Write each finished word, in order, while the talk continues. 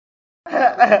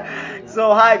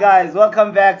So hi guys,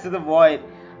 welcome back to The Void.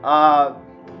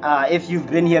 If you've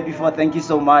been here before, thank you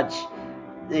so much.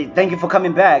 Thank you for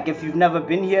coming back. If you've never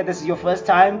been here, this is your first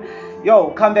time,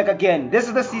 come back again. This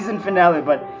is the season finale,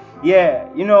 but yeah,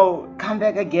 come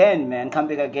back again, man. Come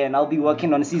back again. I'll be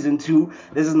working on season 2.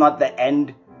 This is not the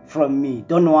end from me.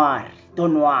 Don't worry.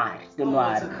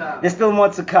 There's still more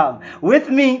to come. With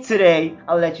me today,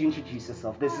 I'll let you introduce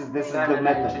yourself. This is the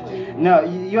method. No,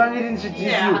 you want me to introduce you?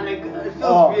 It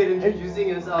feels weird introducing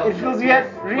yourself. It feels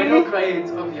weird? Really? When you're quiet,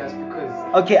 it's obvious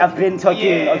because... Okay, I've been talking.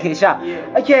 Yeah, okay, sure.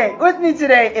 Yeah. Okay, with me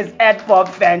today is Ed Bob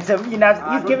Phantom. He's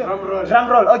giving... Drum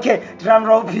roll. Okay, drum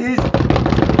roll, please.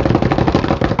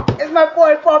 It's my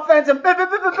boy Bob Phantom. You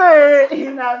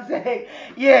know what I'm saying?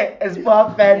 Yeah, it's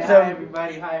Bob Phantom. Hi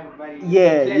everybody.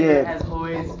 Yeah, Pleasure, as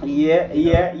always.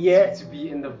 Yeah. To be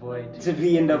in the void. To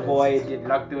be in the void. To get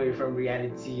locked away from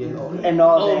reality and all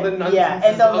that. the nonsense. Yeah,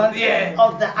 and the nonsense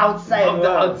of the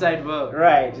outside world.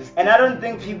 Right. And I don't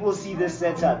think people see this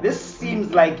setup. This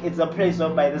seems like it's a place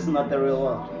whereby this is not the real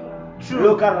world. True.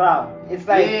 Look around. It's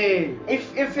like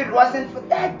if it wasn't for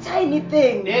that tiny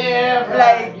thing, never.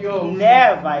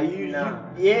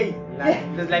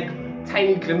 There's like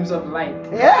tiny glimpse of light.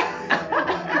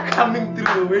 Yeah. Coming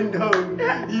through the window.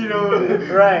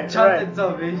 Right. Chance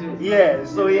salvation. Yeah.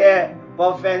 So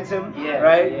Bob Phantom. Yeah.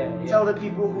 Right. Yeah. Tell the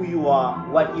people who you are,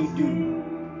 what you do.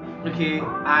 Okay,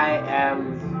 I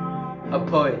am a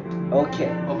poet. Okay.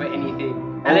 Over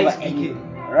anything. I like speaking.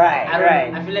 Right.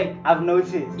 I feel like I've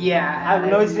noticed. Yeah, I've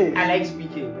noticed. I like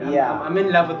speaking. I'm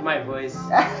in love with my voice.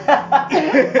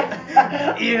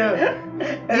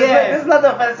 This is not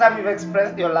the first time you've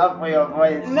expressed your love for your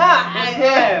voice. Nah, I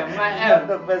am. Not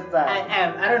the first time. I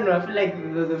am. I don't know. I feel like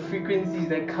the frequencies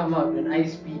that come up when I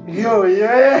speak. This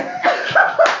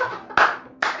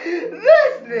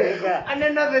nigga. On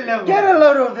another level. Get a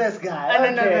load of this guy. On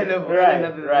another level.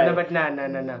 Right. No, but nah.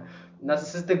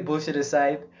 Narcissistic bullshit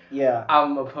aside. Yeah.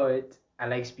 I'm a poet. I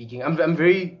like speaking. I'm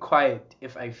very quiet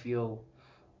if I feel,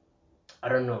 I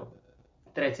don't know,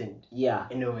 threatened. Yeah.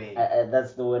 In a way.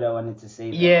 That's the word I wanted to say.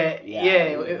 Yeah.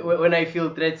 When I feel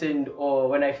threatened, or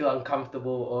when I feel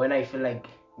uncomfortable, or when I feel like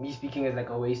me speaking is like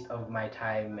a waste of my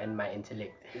time and my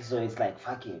intellect. So it's like,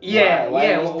 fuck it. Yeah.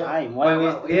 Why waste time? Why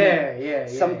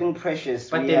waste something precious?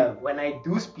 But then when I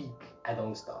do speak, I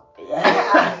don't stop.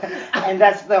 And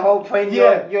that's the whole point.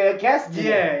 You're a guest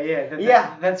today.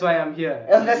 That's why I'm here.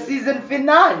 And the season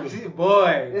finale. Season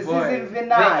finale.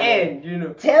 The end,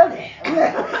 Tell them.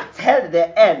 Tell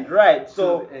the end, right?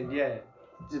 So,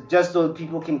 just so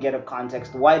people can get a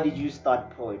context, why did you start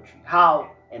poetry?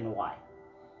 How and why?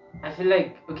 I feel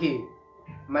like,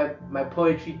 my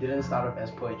poetry didn't start off as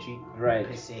poetry, right,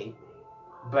 per se.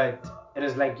 But it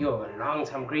was like, a long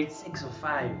time, grade 6 or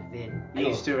 5 then. I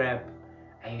used to rap.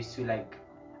 I used to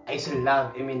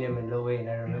love Eminem and Lil Wayne,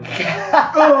 I remember.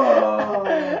 That's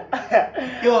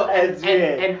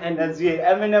weird. That's weird.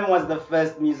 Eminem was the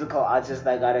first musical artist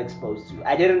I got exposed to.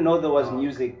 I didn't know there was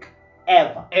music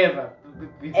ever.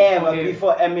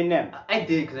 Before Eminem. I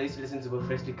did, because I used to listen to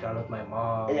Freshly Crowned with my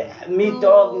mom. Me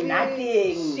dog,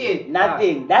 nothing. Shit.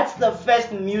 Nothing. That's the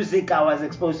first music I was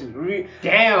exposed to.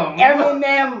 Damn.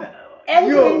 Eminem.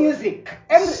 Angry music.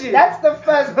 That's the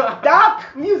first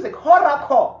dark music.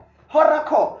 Horrorcore.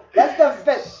 That's the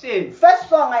first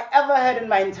song I ever heard in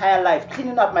my entire life.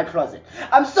 Cleaning up my closet.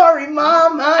 I'm sorry,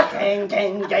 mama. Gang.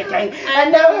 I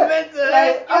never meant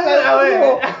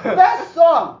to. First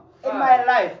song in my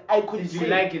life I could sing. Did you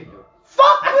like it though?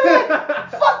 Fuck it.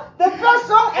 Fuck the first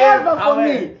song ever for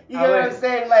me. You know what I'm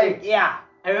saying? Like, yeah.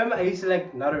 I remember I used to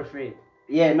like Not Afraid.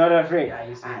 Yeah, Not Afraid. Yeah, I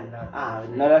used to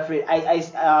Not Afraid.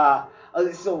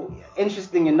 So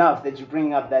interesting enough that you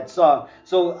bring up that song.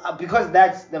 So because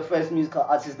that's the first musical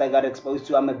artist I got exposed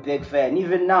to, I'm a big fan.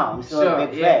 Even now, I'm still a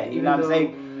big fan. You know what I'm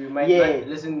saying? You might not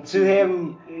listen to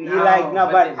him.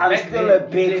 But I'm still a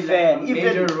big fan.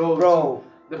 Even bro,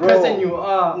 the person you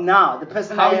are now, the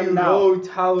person I am now.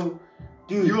 How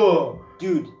you wrote,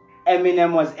 dude,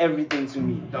 Eminem was everything to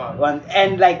me. Dog.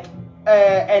 And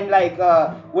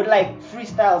with like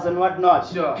freestyles and whatnot.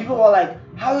 Sure. People were like,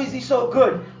 how is he so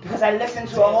good? Because I listened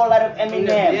to a whole lot of Eminem.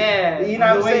 Yeah. You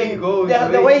know what I'm saying?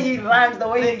 The way he rhymes, the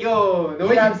way he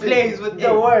plays with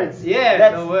the words. Yeah,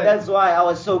 that's why I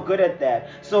was so good at that.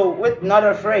 So with Not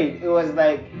Afraid, it was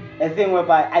like a thing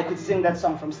whereby I could sing that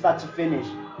song from start to finish.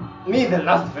 Me, the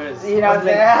last verse. You know what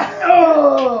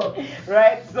I'm saying?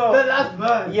 Right? So the last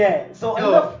verse. Yeah. So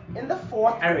in the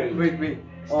fourth grade. Wait.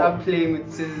 Stop playing with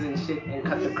scissors and shit and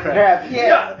cut the crap.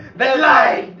 That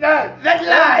line.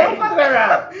 Don't fuck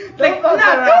around.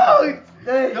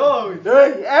 Don't.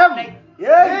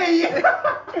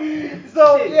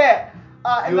 So shit.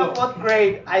 In the 4th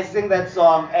grade, I sing that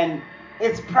song, and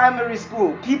it's primary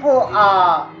school. People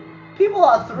are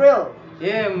thrilled.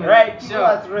 Yeah, man. Right? People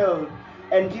are thrilled,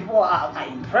 and people are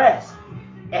impressed.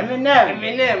 Eminem.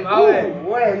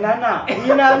 Wait, nah. You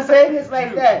know what I'm saying? It's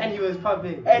like that. And he was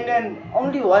popping. And then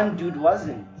only one dude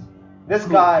wasn't. This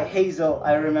guy, Hazel,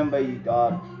 I remember you,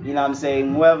 dog. You know what I'm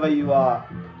saying? Whoever you are.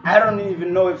 I don't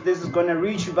even know if this is gonna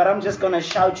reach you, but I'm just gonna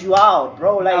shout you out,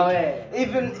 bro. Like,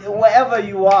 even wherever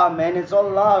you are, man, it's all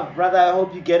love, brother. I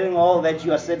hope you're getting all that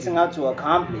you are setting out to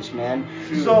accomplish, man.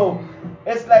 True. So,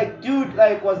 it's like, dude,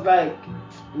 like, was like,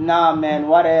 nah, man,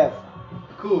 whatever.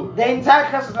 Cool. The entire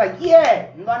class was like,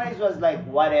 yeah. Nwanes was like,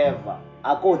 whatever.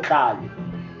 I'm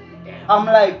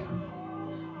like,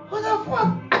 what the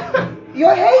fuck?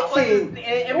 You're hating.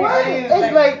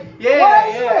 It's like, why are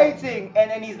you hating? And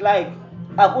then he's like,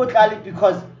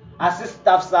 because as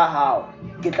stuff somehow.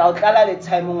 Get out the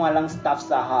time on stuff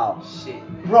somehow. Shit.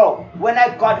 Bro, when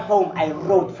I got home, I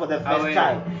wrote for the first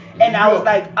time. And I was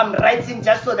like, I'm writing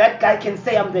just so that guy can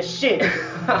say I'm the shit.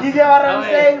 You get what I'm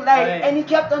saying? Like, and he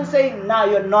kept on saying, nah,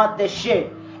 you're not the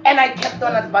shit. And I kept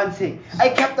on advancing.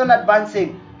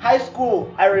 High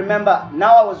school, I remember,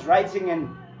 now I was writing, and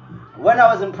when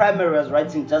I was in primary, I was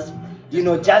writing just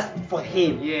for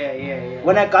him. Yeah.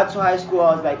 When I got to high school,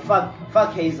 I was like,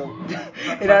 fuck Hazel.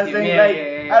 You know what I'm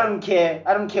saying? I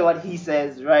don't care what he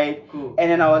says, right? Cool.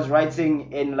 And then I was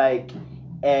writing in like,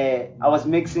 I was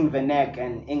mixing Vernac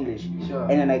and English. Sure.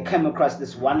 And then I came across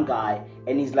this one guy,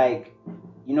 and he's like,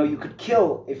 you could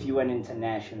kill if you went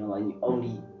international and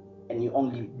you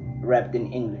only rapped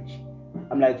in English.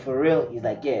 I'm like, for real? He's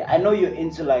like, yeah, I know you're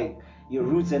into like your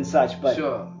roots and such, but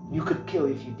you could kill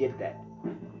if you did that.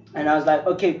 And I was like,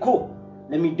 okay, cool,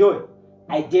 let me do it.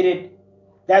 I did it.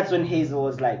 That's when Hazel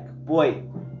was like, boy,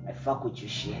 I fuck with your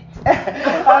shit.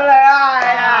 I'm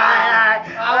like,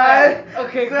 alright.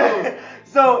 Okay, cool.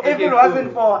 So if it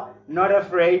wasn't for Not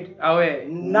Afraid,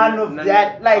 none of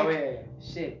that, like,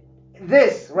 shit.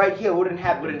 This right here wouldn't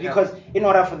happen because in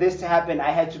order for this to happen, I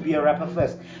had to be a rapper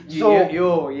first. So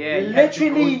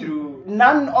literally,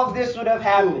 none of this would have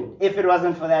happened if it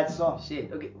wasn't for that song.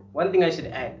 Shit. Okay. One thing I should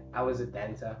add: I was a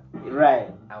dancer. Right.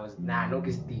 I was no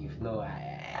Steve. No,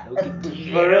 I don't get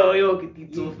Steve. For real?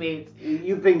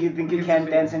 You think you can't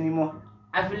dance anymore?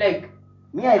 I feel like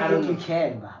I think you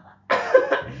can, Baba.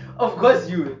 Of course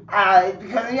you.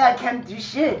 Because I can't do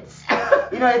shit.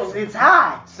 It's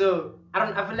hard. So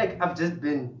I feel like I've just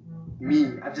been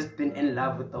me. I've just been in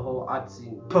love with the whole art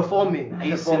scene. Performing. I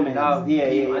used to love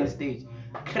being on stage.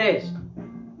 Crash.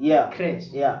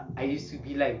 I used to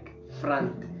be like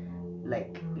front,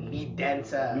 like lead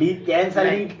dancer. Lead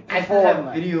performer. I still have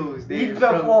videos there. Lead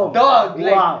performer. Dog.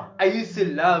 Like, wow. I used to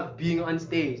love being on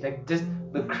stage. Like, just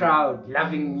the crowd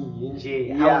loving me in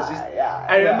J.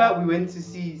 I remember we went to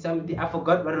see something. I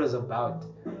forgot what it was about.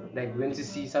 Like, we went to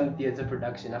see some theater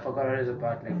production. I forgot what it was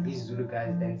about. Like, these Zulu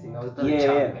guys dancing. I was still a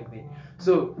child back then.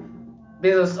 So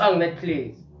there's a song that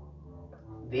plays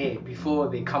there before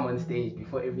they come on stage,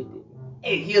 before everything.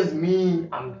 Hey, here's me.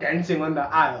 I'm dancing on the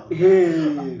aisle.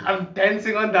 I'm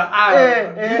dancing on the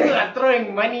aisle. People are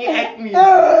throwing money at me.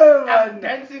 I'm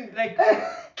dancing like,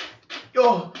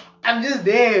 I'm just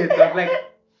there. Dog. Like,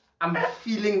 I'm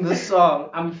feeling the song.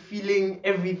 I'm feeling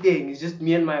everything. It's just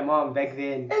me and my mom back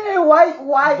then. And then why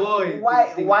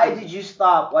did you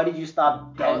stop? Why did you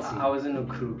stop dancing? I was in a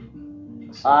crew.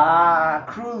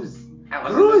 Crews.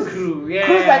 Crews. Crew. Yeah.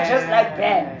 Crews are just like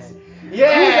bands.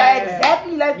 Yeah. Crews are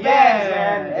exactly like bands,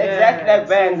 man. Exactly like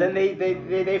bands, and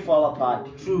they fall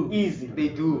apart. True. Easy. They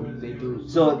do.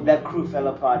 So that crew fell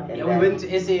apart. And we went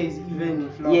to SAs even.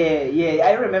 Flop. Yeah.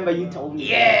 I remember you told me.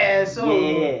 Yeah. So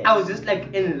I was just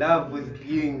like in love with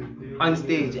being on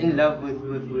stage, in love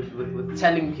with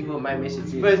telling people my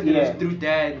message. First it was through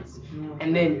dance,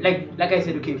 and then like I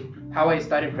said, okay, how I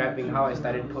started rapping, how I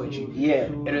started poetry. Yeah.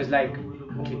 It was like,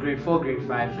 okay, grade 4, grade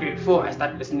 5. Grade 4, I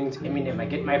start listening to Eminem. I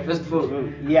get my first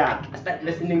phone. Yeah. I start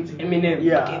listening to Eminem.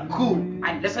 Yeah. Okay, cool.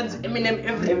 I listen to Eminem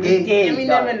every day.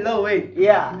 Eminem and Lil Wayne.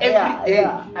 Yeah. Every day.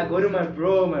 I go to my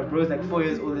bro. My bro's like 4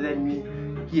 years older than me.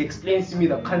 He explains to me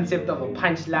the concept of a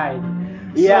punchline.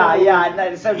 So now,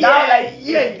 like,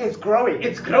 it's growing.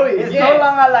 It's growing. It's no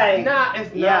longer like. It's not.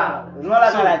 It's no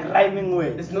longer like rhyming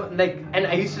words. It's not like, and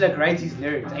I used to like write his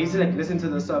lyrics. I used to like listen to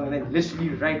the song and then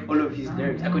literally write all of his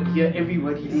lyrics. I could hear every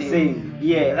word he's saying.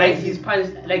 Yeah. Write his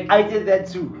punch. Like, I did that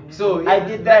too. So I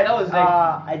did that. That was like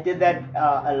I did that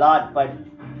a lot, but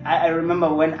I remember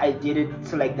when I did it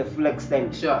to like the full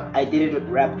extent. Sure. I did it with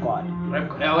Rap God.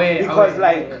 Because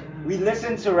we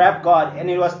listened to Rap God and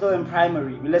it was still in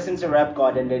primary. We listened to Rap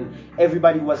God and then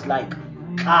everybody was like,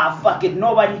 fuck it,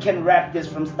 nobody can rap this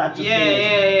from start to finish.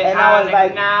 Yeah. And I was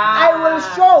like, nah. I will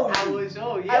show you. I will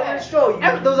show you. I will show you.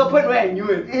 And there was a point where I knew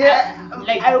it. Yeah.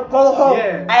 I go home.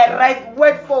 Yeah. I write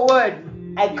word for word.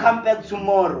 I come back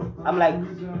tomorrow. I'm like,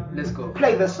 let's go.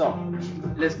 Play the song.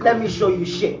 Let's go. Let me show you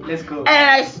shit. Let's go.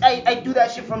 And I do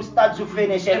that shit from start to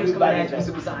finish. Everybody's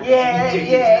like, yeah.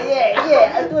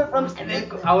 I do it from and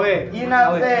then away. You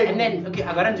know what I'm saying? And then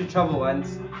I got into trouble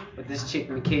once with this chick,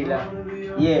 Michaela.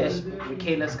 Yeah.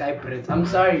 Michaela Skybrett. I'm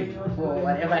sorry for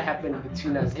whatever happened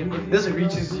between us. If this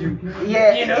reaches you,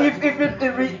 yeah. You know, if we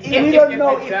don't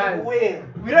know if it will.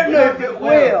 We don't know if it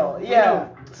will. Yeah. You know?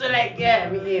 So like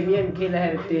me and Michaela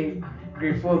had a thing.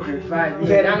 Grade 4, grade 5.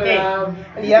 Young love.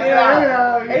 Young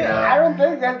love. You know. I don't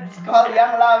think that's called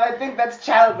young love. I think that's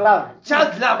child love.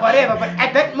 Child love, whatever. But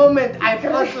at that moment, I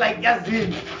felt like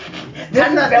Yazin. This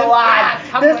is the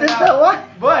one. This is the one.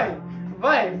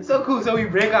 Boy. So cool. So we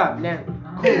break up. Man,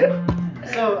 cool.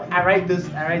 So I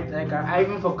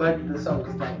even forgot the song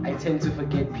because like I tend to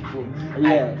forget people.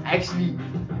 Yeah. I actually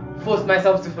forced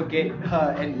myself to forget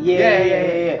her and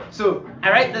yeah. So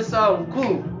I write the song.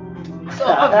 Cool. So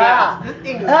obvious. This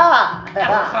thing is Yeah.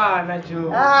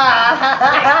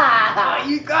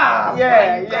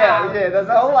 There's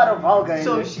a whole lot of vulgar in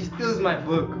So it. she steals my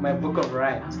book of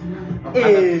rhymes. Of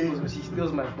other people's, she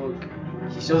steals my book.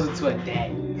 She shows it to her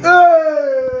dad.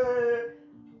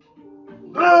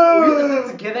 We used to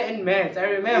sit together in maths, I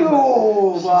remember. She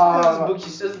steals this book, she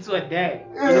shows it to her dad.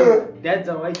 You know, dad's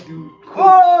a white dude.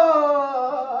 Cool.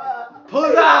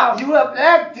 Pull up! You a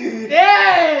black dude.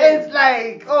 Yeah! It's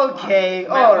like, okay,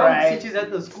 my alright. mom teaches at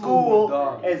the school.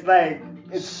 Dog. It's like,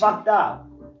 it's fucked up.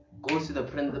 Goes to the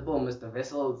principal, Mr.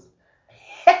 Vessels.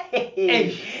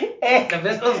 Hey. The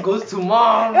Vessels goes to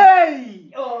mom.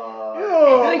 Hey!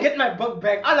 I didn't get my book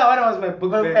back. All I wanted was my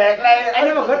book back. Like, I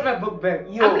never got my book back.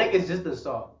 I'm like, it's just a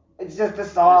song. It's just a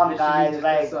song, guys. Just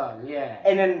like a song, yeah.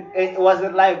 And then it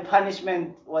wasn't like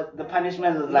punishment. What the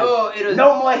punishment was like? No, it was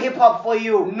no more hip hop for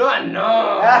you. No.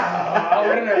 I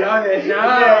wouldn't allow that. No.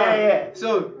 Yeah.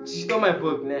 So she stole my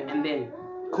book, and then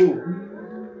cool.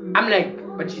 I'm like,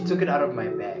 but she took it out of my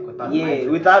bag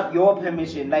without your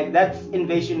permission. Like that's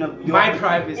invasion of your my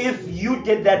privacy. If you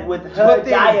did that with her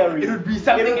diary, it would be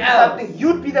something else.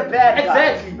 You'd be the bad guy.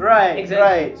 Exactly.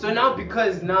 Right. So now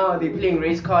because now they're playing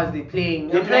race cards, they're playing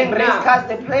cards,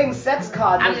 they're playing sex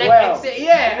cards I'm as like, well.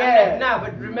 I'm like, nah,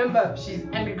 but remember, she's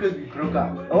angry because we broke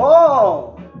up.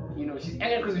 Oh. You know, she's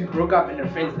angry because we broke up and her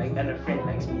friend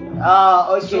likes me.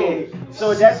 Okay.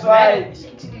 So that's why she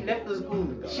actually left the school.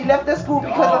 Though. She left the school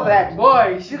because of that.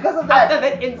 Because of that. After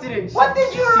that incident. What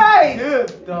did you write?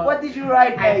 What did you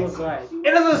write, mate? I forgot.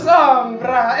 It was a song,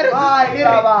 bruh. It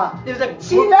was a book.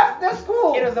 She left the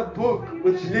school. It was a book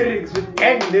with lyrics, with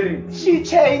gang lyrics. She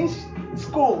changed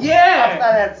school. Yeah. After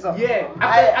that song. Yeah.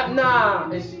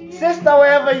 Sister,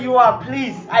 wherever you are,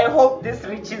 please, I hope this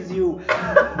reaches you.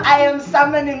 I am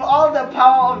summoning all the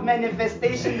power of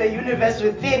manifestation the universe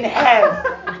within has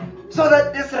so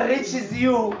that this reaches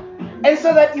you and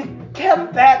so that you come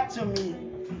back to me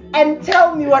and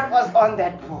tell me what was on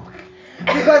that book.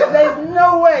 Because there's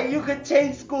no way you could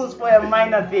change schools for a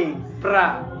minor thing.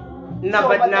 Bruh. I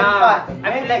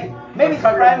feel like maybe it's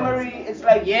primary, it's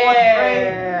like 4th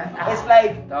grade, it's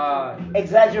like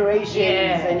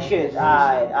exaggerations and shit.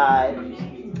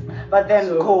 But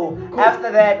then cool.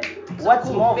 After that, what's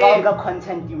more vulgar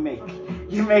content you make?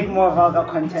 You make more vulgar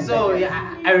content. So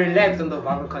I relaxed on the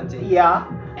vulgar content. Yeah.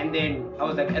 And then I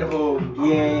was like at home.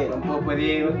 Yeah.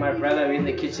 With my brother, we're in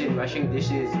the kitchen washing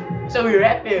dishes. So we're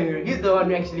rapping. He's the one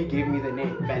who actually gave me the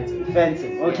name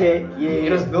Phantom. Okay. Yeah.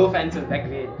 It was Lil Phantom back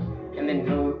then. And then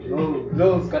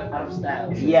Lil's got out of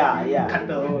style. So yeah. Cut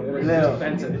the Lil. It was just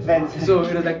Phantom. So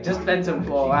it was like just Phantom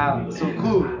for a while. So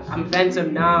cool. I'm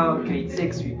Phantom now. Grade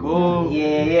 6 we go.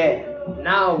 Yeah.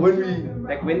 Now when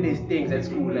there's things at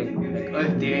school like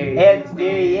Earth Day.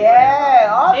 Obviously.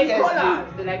 They call us.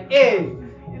 They're like, hey,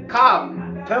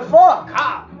 come, perform.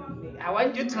 Come. I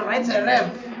want you to write a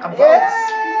rap about.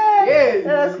 Yeah,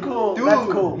 that's cool. Dude,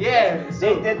 that's cool. Yeah,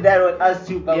 they did that with us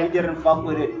too, but we didn't fuck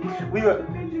with it. We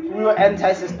were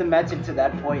anti-systematic to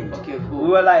that point. Okay, cool.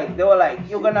 They were like,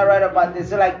 you're gonna write about this.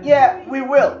 They're like, yeah, we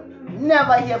will.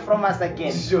 Never hear from us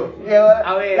again. Sure.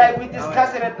 We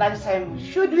discussed it at lunchtime.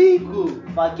 Should we? Cool.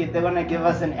 Fuck it, they're gonna give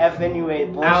us an F anyway.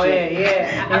 Bullshit.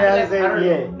 I don't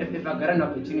know if I got an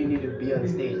opportunity to be on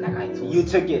stage, like I told you.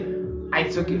 took it. I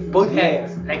took it. Both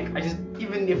hands. Like I just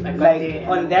even if I got there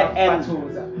on that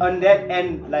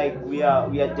end, like we are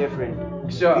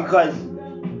different. Sure. Because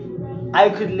I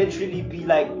could literally be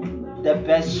like the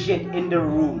best shit in the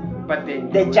room. But then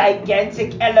the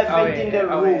gigantic elephant in the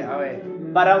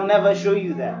room. But I'll never show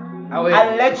you that.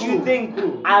 I'll let you think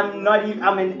I'm not even,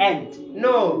 I'm an ant.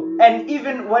 No. And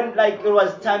even when like it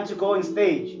was time to go on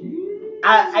stage,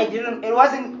 I didn't, it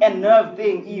wasn't a nerve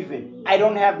thing even. I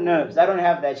don't have nerves. I don't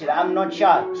have that shit. I'm not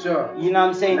shy. Sure. You know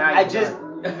what I'm saying? Nah,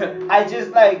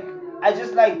 I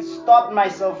just like stopped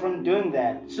myself from doing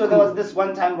that. So there was this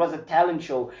one time, it was a talent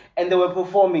show and they were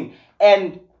performing,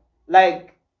 and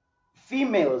like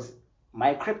females,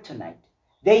 my kryptonite,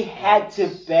 they had to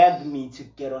beg me to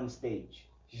get on stage.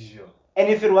 Sure. And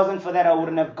if it wasn't for that, I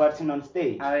wouldn't have gotten on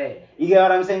stage. Away. You get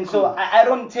what I'm saying? Cool. So I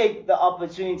don't take the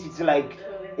opportunity to like,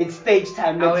 it's stage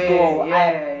time, let's go.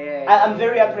 I'm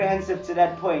very apprehensive to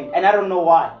that point, and I don't know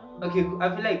why. Okay, I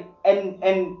feel like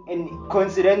and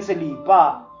coincidentally,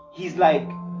 he's like,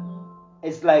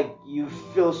 it's like you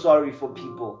feel sorry for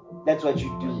people. That's what you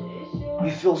do.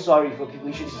 You feel sorry for people.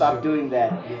 You should stop doing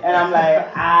that. And I'm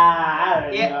like, I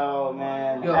don't know,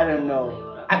 man. I don't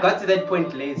know. I got to that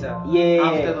point later. Yeah.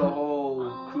 After the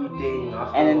whole crew thing.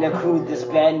 And then the crew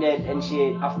disbanded and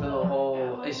shit. After the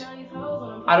whole...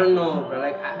 I don't know, bro.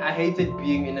 Like, I hated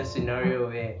being in a scenario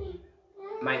where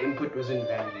my input wasn't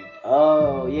valued.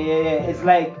 Oh, yeah. It's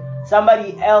like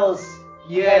somebody else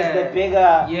has the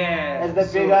bigger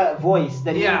voice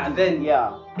than you do.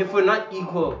 If we're not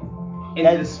equal in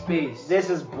this space, this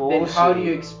is bullshit. Then how do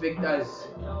you expect us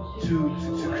to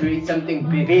create something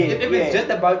big? If it's just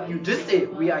about you, just say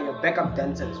we are your backup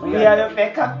dancers. We are your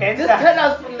backup dancers. Just tell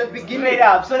us from the beginning. Straight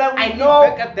up, so that we know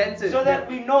backup dancers. So that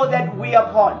we know that we are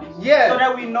pawns. Yeah. So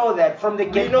that we know that from the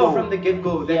get-go. We know from the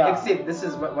get-go that except this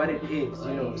is what it is,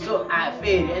 you know. So I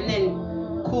fade, and then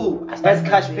cool. As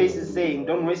Cash Pace is saying,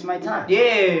 don't waste my time.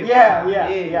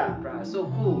 Yeah, bro. So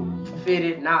cool.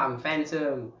 Faded. Now I'm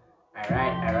Phantom.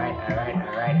 Alright,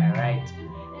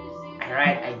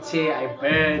 I tear, I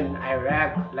burn, I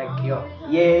rap, like yo.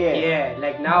 Yeah.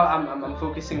 Like now I'm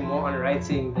focusing more on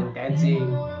writing than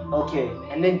dancing. Okay.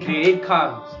 And then grade 8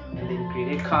 comes.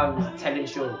 Talent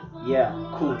show. Yeah.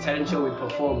 Cool. Talent show, we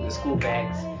perform the school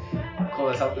bags. Call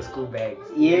us out the school bags.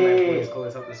 Yeah. My boys call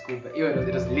us out the school bags. Yo,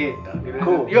 it was lit, dog.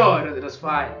 Cool. It was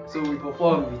fine. So we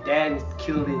performed, we danced,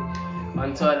 killed it.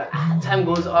 Until like, time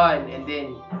goes on, and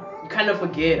then you kind of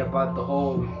forget about the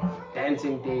whole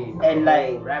dancing thing and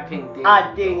like rapping thing,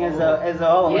 art thing as a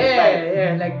whole.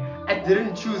 Like I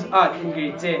didn't choose art in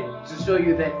grade 10 to show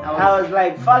you that I was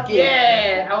like, fuck it.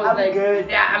 Yeah, I was I'm like, good.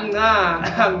 Yeah, I'm not.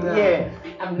 Yeah.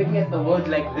 I'm looking at the world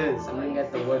like this. And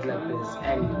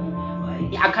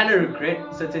I kind of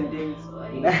regret certain things.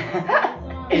 You know?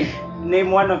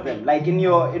 Name one of them. Like in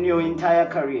your entire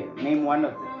career, name one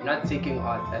of them. Not taking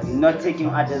art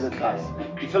as a class.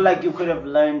 You feel like you could have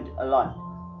learned a lot.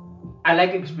 I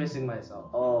like expressing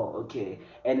myself. Oh, okay.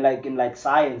 And like in like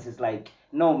science, it's like,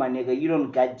 no, my nigga, you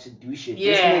don't get to do shit.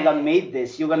 Yeah. This nigga made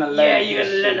this. You're gonna learn. Yeah, you're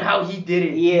gonna learn how he did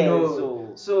it. Yeah. You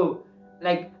know? So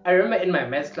like I remember in my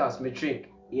maths class,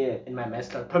 matric. Yeah. In my maths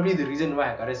class, probably the reason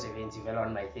why I got a 70 fell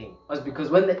on my thing was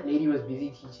because when that lady was busy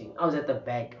teaching, I was at the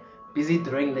back, busy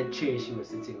drawing that chair she was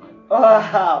sitting on.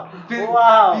 Wow.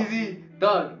 Busy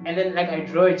dog. And then like I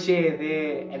draw a chair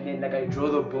there, and then like I draw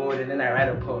the board, and then I write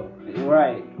a poem.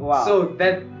 Right. Wow. So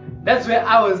that's where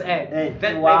I was at. Like,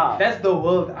 that's the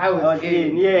world I was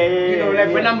in. Yeah. You know,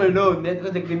 like when I'm alone,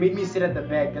 because like, they made me sit at the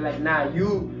back. They're like, nah,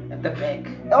 you at the back.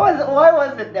 Why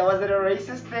was it there? Was it a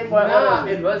racist thing? Nah,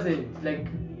 it wasn't. Like,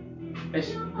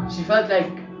 she felt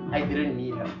like I didn't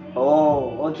need her.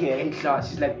 Oh, okay. In class,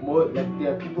 she's like, more like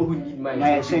there are people who need my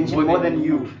attention more than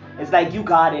you. It's like you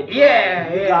got it.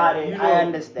 Yeah, you got it. You know? I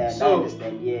understand.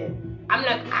 Yeah. I'm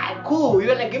like, cool.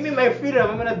 You're gonna give me my freedom.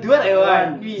 I'm gonna do what I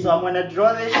want. So I'm gonna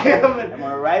draw this shit. I'm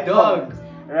gonna write poems.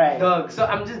 Right. Dog. So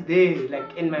I'm just there,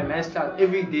 like in my math class,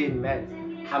 every day in math.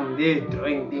 I'm there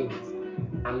drawing things.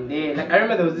 I'm there. Like I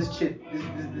remember there was this chick,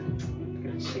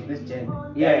 this Jen.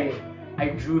 Yeah. I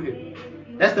drew him.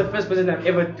 That's the first person I've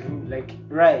ever drew. Like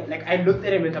right. Like I looked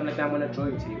at him and I'm like, I'm gonna draw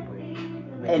you today, boy.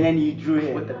 And then you drew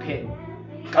him with the pen.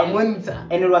 And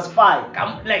it was fine.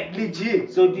 Like legit.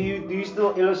 So do you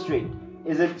still illustrate?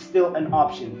 Is it still an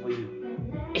option for you?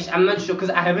 I'm not sure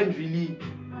because I haven't really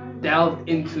delved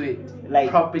into it like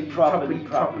properly.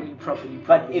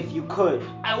 But if you could,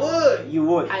 I would. You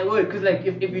would. I would, because like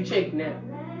if you check now,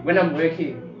 when I'm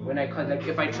working, when I like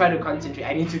if I try to concentrate,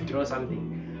 I need to draw something.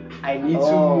 I need to.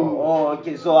 Oh,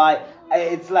 okay. So I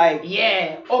it's like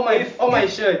all my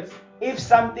shirts. If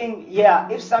something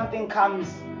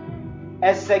comes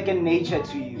as second nature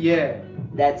to you,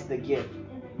 that's the gift.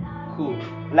 Cool.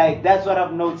 Like that's what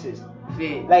I've noticed.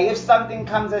 Fair. Like if something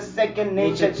comes as second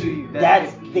nature to you,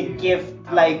 that's the gift.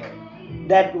 Like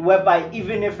that whereby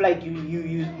even if like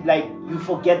you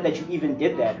forget that you even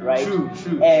did that, right? True.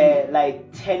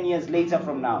 Like 10 years later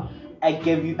from now, I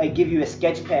give you a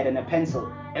sketch pad and a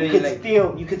pencil. And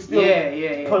you could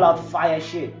still pull out fire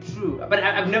shit. True, but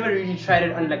I've never really tried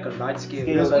it on like a large scale.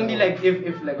 It was only like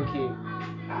if like okay,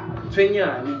 20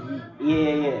 I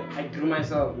mean I drew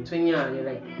myself 20 and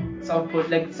like self-post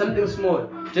like something small,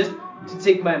 just to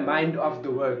take my mind off the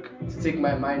work, to take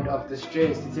my mind off the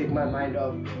stress, to take my mind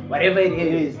off whatever it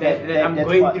is that I'm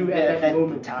going through at that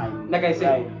moment. Time. Like I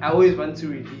said, I always want to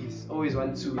release, always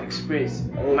want to express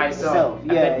myself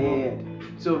at that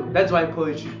moment. So that's why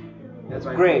poetry. That's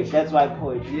why great. poetry. That's why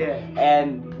poetry. Yeah.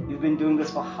 And you've been doing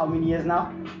this for how many years now?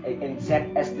 An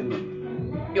exact estimate.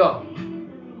 Yo.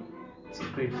 It's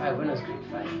grade 5. When was grade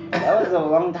 5? That was a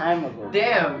long time ago.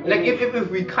 Damn. Like if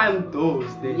we count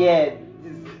those, then yeah.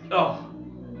 Oh.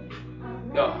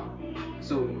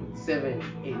 So 7,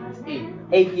 8.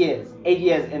 8 years. 8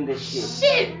 years in this shit.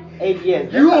 Shit. 8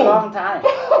 years. That's a long time.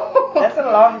 That's a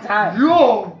long time.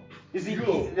 Yo. You see,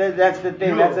 that's the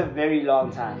thing. That's a very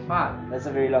long time. Fuck. That's a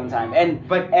very long time. And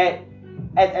but at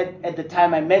the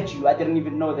time I met you, I didn't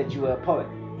even know that you were a poet.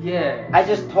 Yeah. I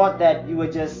just thought that you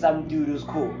were just some dude who's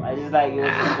cool. I just like you were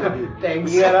just a cool dude.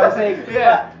 Thanks. You know what I'm saying?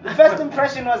 Yeah. But the first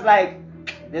impression was like,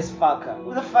 this fucker.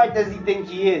 Who the fuck does he think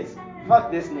he is? Fuck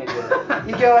this nigga.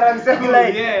 You get what I'm saying? Cool,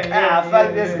 like,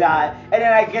 fuck this guy. And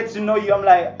then I get to know you. I'm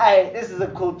like, hey, this is a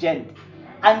cool gent.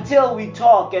 Until we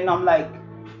talk, and I'm like,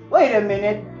 wait a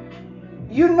minute.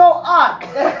 You know art.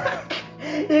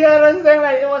 You know what I'm saying?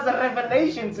 Like, it was a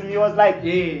revelation to me. It was like,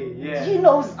 he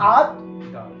knows art.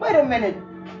 Wait a minute.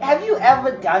 Have you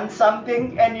ever done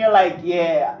something? And you're like,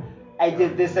 yeah, I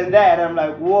did this and that. And I'm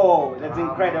like, whoa, that's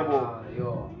incredible.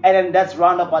 And then that's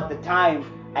round about the time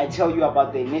I tell you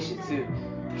about the initiative.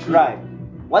 True. Right.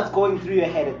 What's going through your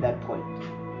head at that point?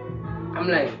 I'm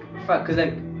like, fuck, because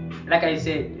like I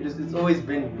said, it's always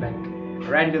been like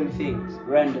random things.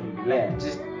 Random, yeah. Like,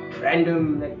 just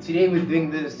random, like today we're doing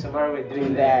this, tomorrow we're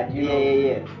doing that. You know?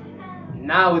 Yeah.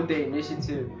 Now with the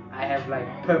initiative, I have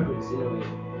like purpose in a way.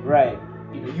 Right.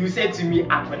 You know, you said to me,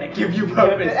 I'm gonna give you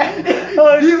purpose.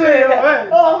 Oh, these were your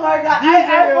words. Oh my god,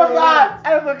 I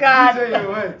forgot. These are your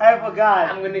words. I forgot.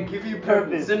 I'm gonna give you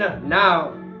purpose. So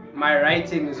now my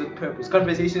writing is with purpose.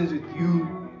 Conversations with you,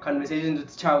 conversations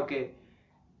with Chauke,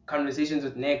 conversations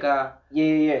with Neka.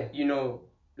 Yeah. You know,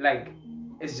 like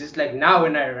it's just like now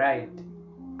when I write,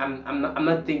 I'm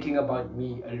not thinking about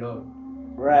me alone.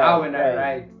 Right. Now when I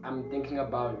write, I'm thinking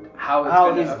about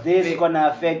how this gonna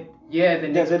affect the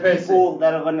next the person. people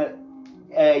that are gonna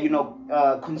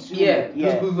consume it.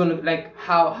 Yeah, who's gonna like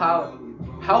how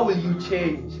will you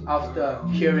change after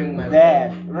hearing my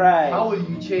that poem? Right. How will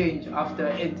you change after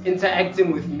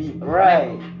interacting with me?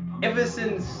 Right. Like, ever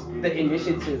since the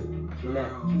initiative,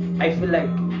 I feel like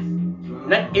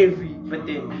not every, but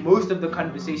then most of the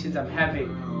conversations I'm having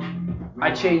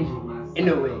are changing in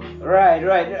a way. Right.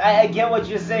 I get what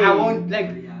you're saying. I won't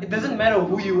like. It doesn't matter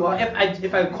who you are.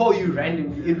 If I call you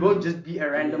randomly, it won't just be a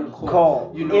random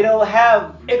call. You know, it'll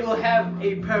have a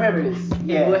purpose.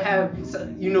 Yeah. It will have,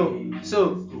 you know.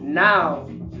 So now,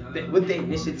 with the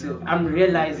initiative, I'm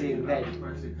realizing that,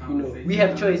 you know, we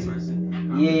have choices.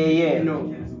 Yeah. You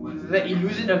know, the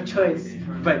illusion of choice,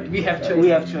 but we have choices. We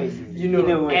have choices. You know,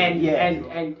 in a way.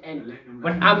 And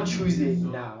what I'm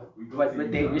choosing now, what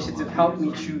the initiative helped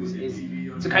me choose is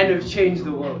to kind of change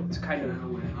the world, to kind of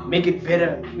make it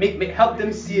better, help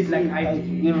them see it like I do.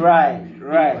 You're right. You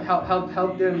know,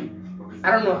 help them.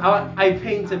 I don't know. I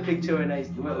paint a picture when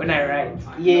I write.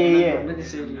 Yeah. Not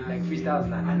necessarily like freestyles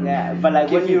now. Yeah, but like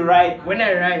when you write. When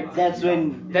I write. That's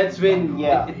when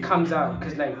it comes out,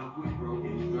 because like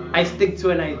I stick to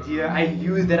an idea. I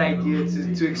use that idea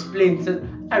to explain. So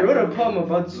I wrote a poem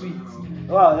about sweets.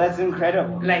 Wow, that's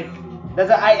incredible. Like.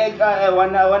 I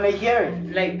wanna hear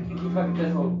it. Like, fuck it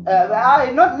at home.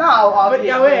 Not now, obviously,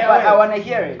 but I wanna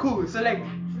hear it. Cool. So like,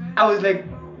 I was like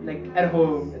at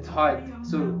home, it's hot.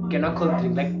 So can I cold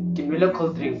drink? Like, can we look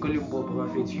cold drink? Call him Bob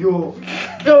my face. Yo.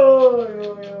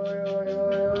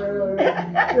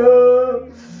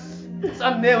 So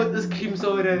I'm there with this cream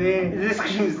soda there.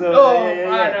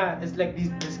 Yeah. It's like these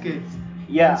biscuits.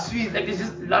 Yeah. And sweets, like there's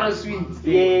just a lot of sweets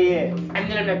there. Yeah. And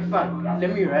then I'm like, fuck, let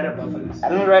me write about this.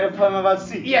 Let me write a poem about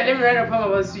sweets. Yeah, let me write a poem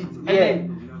about sweets. And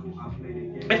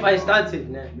then, if I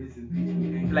started,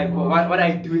 like what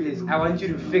I do is I want you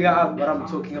to figure out what I'm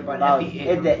talking about at the end.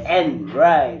 At the end,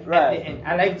 right. At the end,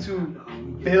 I like to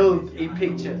build a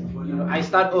picture. I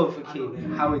start off, okay,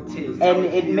 how it is. And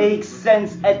it makes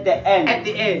sense at the end. At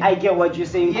the end. I get what you're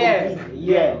saying completely.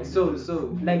 Yeah. So,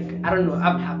 like, I don't know.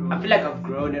 I feel like I've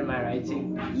grown in my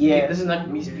writing. Yeah. Okay, this is not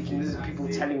me speaking. This is people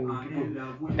telling me.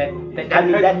 People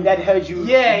that heard you.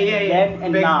 Yeah. Then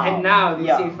and now. And now they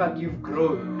say, fuck, you've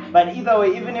grown. But either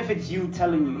way, even if it's you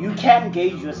telling you can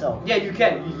gauge yourself. Yeah, you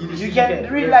can. You can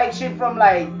read like shit from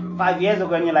like 5 years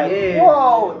ago and you're like,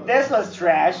 whoa, this was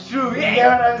trash. True, yeah. You know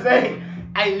what I'm saying?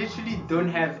 I literally don't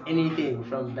have anything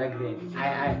from back then.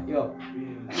 I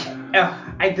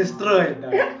destroyed.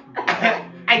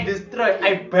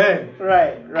 I burned.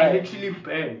 Right. I literally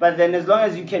burned. But then as long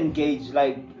as you can gauge,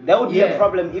 like, that would be a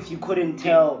problem if you couldn't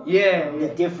tell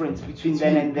the difference between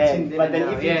then and then. But then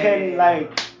if you can,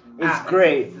 like, it's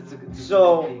great.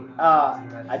 So,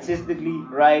 artistically,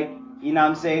 right, you know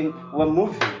what I'm saying, we're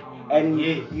moving. And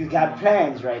you got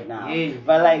plans right now.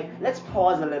 But, like, let's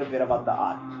pause a little bit about the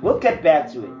art. We'll get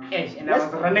back to it. I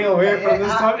was running away from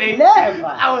this topic. Never.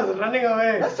 I was running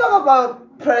away. Let's talk about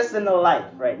personal life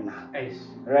right now.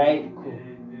 Right? Cool.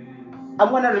 I'm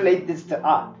going to relate this to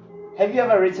art. Have you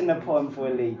ever written a poem for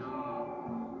a lady?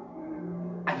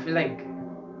 I feel like,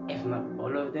 if not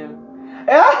all of them.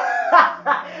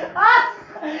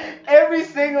 Every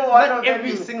single one of them.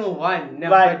 Every single one. No,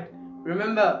 but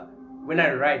remember, when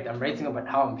I write, I'm writing about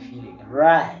how I'm feeling.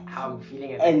 Right. How I'm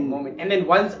feeling at that moment. And then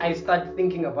once I start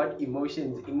thinking about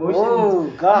emotions, oh,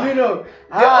 God.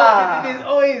 There's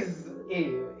always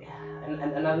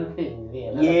another thing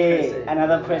there.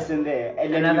 Another person there.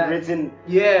 And then you've written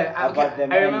about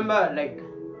them. I remember, like,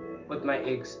 with my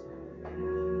ex,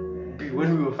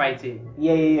 when we were fighting.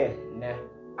 Yeah. Nah,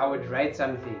 I would write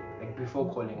something, like, before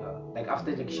calling her. Like,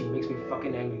 after, like, she makes me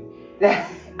fucking angry.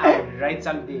 I would write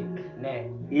something,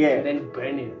 and then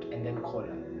burn it, and then call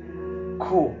her.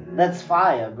 Cool. That's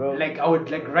fire, bro. Like, I would,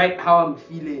 like, write how I'm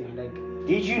feeling. Like,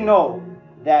 did you know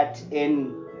that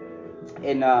in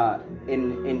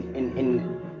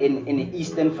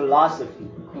Eastern philosophy,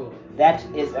 that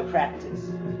is a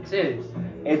practice? Serious?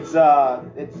 It's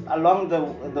along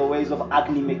the ways of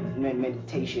Agni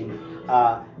meditation.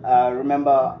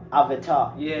 Remember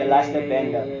Avatar, the last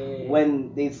Airbender,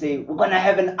 when they say we're gonna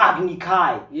have an Agni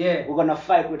Kai, we're gonna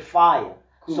fight with fire.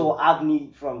 Cool. So Agni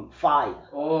from fire.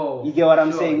 Oh, you get what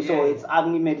I'm saying? So it's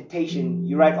Agni meditation.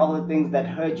 You write all the things that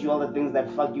hurt you, all the things that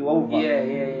fuck you over.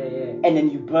 And then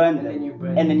you burn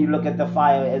them. And then you look at the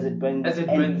fire as it burns.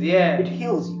 It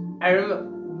heals you. I remember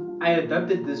I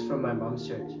adopted this from my mom's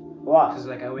church. Wow. Because,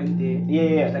 like, I went there.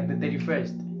 It was like the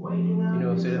 31st. So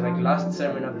it was like last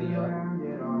sermon of the year.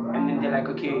 And then they're like,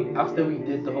 okay, after we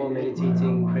did the whole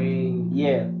meditating, praying,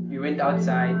 we went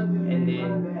outside, and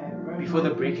then before the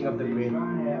breaking of the bread,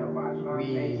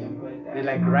 they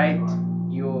like, write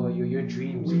your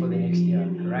dreams for the next year,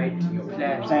 write your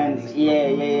plans for the next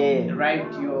year.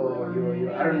 Write your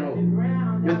I don't know,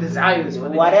 your desires for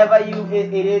the whatever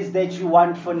it is that you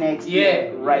want for next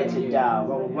year, write it down.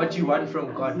 Well, what you want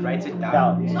from God, write it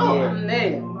down. I'm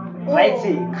there. Write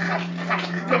it.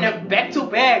 Back to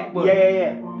back, bro.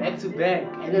 Back to back.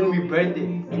 And then we burned it.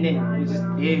 And then we just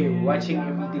there watching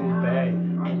everything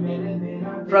burn. And then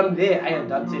from there I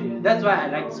adopted it. That's why I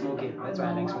like smoking.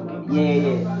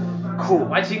 Cool.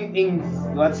 Watching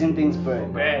things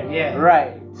burn. Yeah.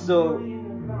 Right. So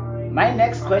my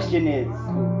next question is,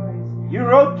 you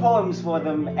wrote poems for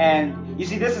them, and you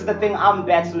see, this is the thing I'm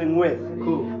battling with.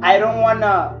 Cool. I don't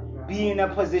wanna be in a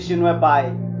position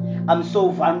whereby I'm so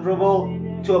vulnerable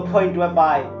to a point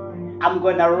whereby I'm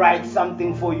gonna write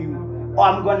something for you, or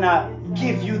I'm gonna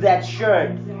give you that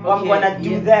shirt, or I'm gonna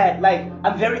do that. Like,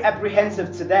 I'm very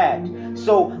apprehensive to that.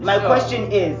 So my question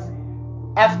is,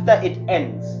 after it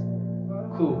ends,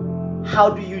 how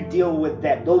do you deal with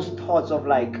that? Those thoughts of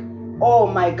like, oh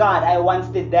my God, I once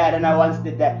did that and I once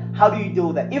did that. How do you deal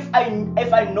with that? If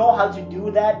I know how to do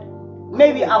that,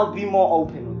 maybe I'll be more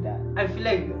open with that. I feel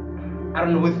like, I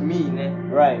don't know, with me,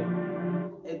 right?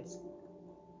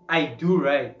 I do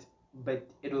write, but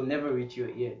it'll never reach your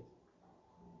ears.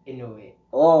 In a way.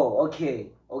 Oh,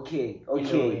 okay. In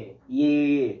a way.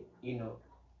 Yeah.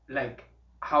 Like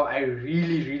how I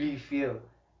really, really feel,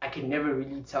 I can never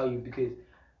really tell you because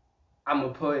I'm a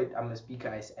poet, I'm a speaker,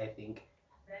 I think.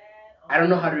 I don't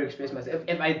know how to express myself.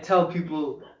 If I tell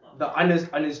people the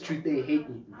honest truth, they hate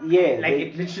me.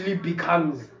 It literally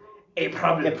becomes a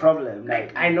problem.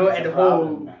 Like I know at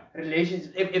home,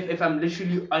 relationships, if I'm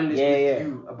literally honest with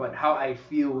you about how I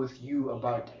feel with you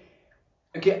about,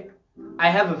 okay, I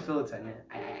have a filter, man.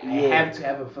 I have to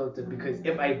have a filter because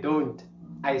if I don't,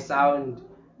 I sound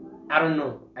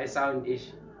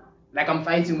ish. Like I'm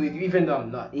fighting with you even though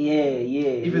I'm not.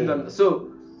 Even though I'm not. So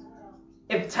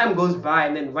if time goes by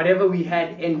and then whatever we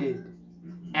had ended,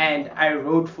 and I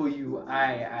wrote for you,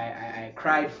 I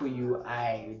cried for you,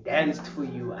 I danced for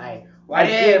you, I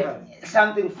whatever. I did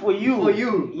something for you. For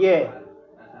you. Yeah.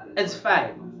 It's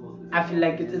fine. I feel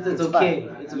like it's okay.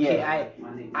 Fine. It's okay. Yeah.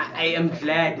 I am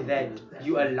glad that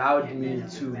you allowed me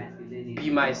to be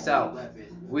myself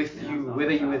with you,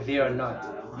 whether you were there or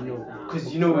not. You know, because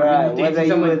when you're dating whether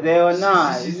someone, you were there or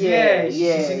not. she's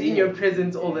in your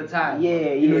presence all the time.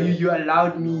 Yeah, You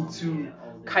allowed me to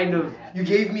kind of, you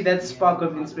gave me that spark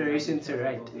of inspiration to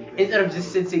write instead of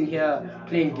just sitting here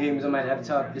playing games on my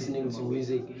laptop, listening to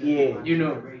music. Yeah.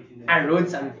 I wrote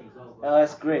something. Oh,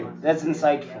 that's great. That's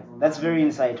insightful. That's very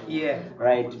insightful. Yeah.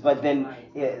 Right. But then,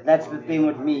 that's the thing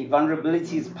with me.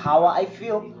 Vulnerability is power. I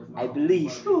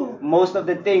believe. True. Most of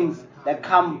the things that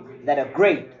are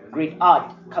great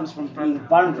art comes from being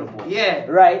vulnerable. Yeah.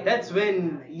 Right. That's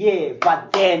when. Yeah.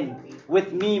 But then,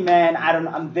 with me, man,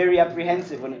 I'm very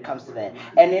apprehensive when it comes to that.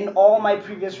 And in all my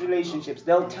previous relationships,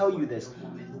 they'll tell you this.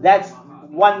 That's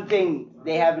one thing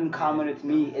they have in common with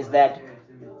me is that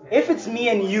if it's me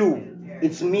and you,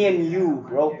 it's me and you,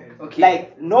 bro. Okay.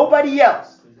 Like nobody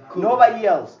else. Cool. Nobody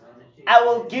else. I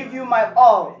will give you my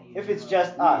all if it's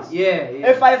just us. Yeah.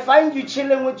 If I find you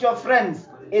chilling with your friends,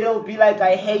 it'll be like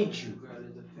I hate you.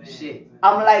 Shit.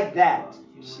 I'm like that.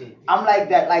 Shit. I'm like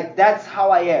that. Like that's how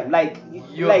I am. Like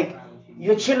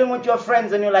you're chilling with your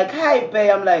friends and you're like, hi, babe.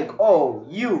 I'm like, oh,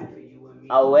 you.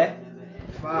 Awe.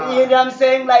 You know what I'm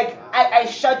saying? Like I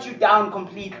shut you down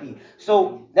completely.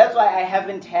 So that's why I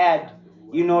haven't had,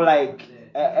 like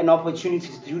an opportunity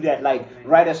to do that, like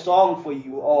write a song for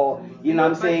you, or you know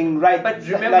what I'm saying, right? But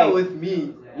remember, with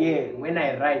me, when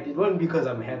I write, it won't be because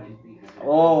I'm happy.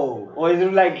 Oh, or is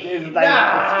it like it's Nah.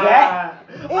 bad?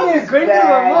 It is going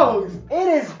bad. through the most.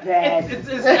 It is bad.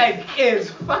 It's like it's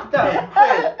fucked up.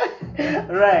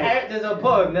 Right. There's a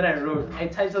poem that I wrote. I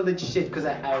titled it "Shit" because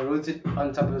I wrote it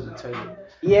on top of the toilet.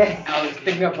 Yeah. I was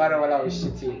thinking about it while I was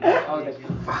shitting. I was like,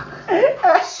 fuck.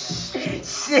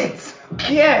 Shit.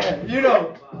 Yeah,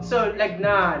 So like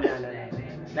nah.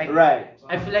 Like Right.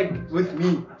 I feel like with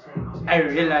me, I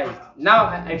realized now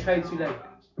I try to like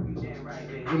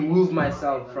remove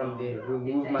myself from there,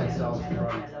 remove myself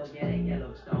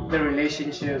from the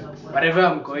relationship, whatever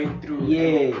I'm going through.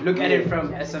 Yeah. Look at it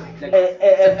from a a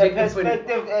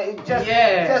perspective.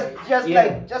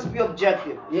 Just be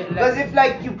objective. Yeah, Because if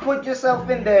like you put yourself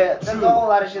in there, there's a whole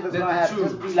lot of shit that's gonna happen.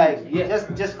 Just be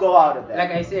like, just go out of that.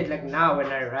 Like I said, like now when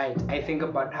I write, I think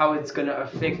about how it's gonna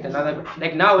affect another.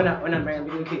 Like now when I'm writing,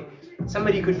 I'm thinking, okay,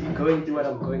 somebody could be going through what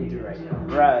I'm going through right now.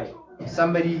 Right.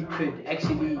 Somebody could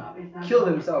actually kill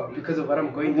themselves because of what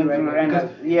I'm going through right now.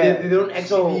 Because they don't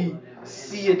actually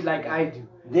see it like I do.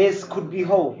 This could be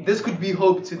hope. This could be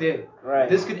hope to them. Right.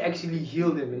 This could actually heal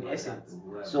them in essence.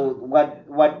 So what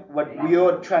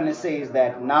we're trying to say is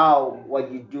that now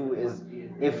what you do is,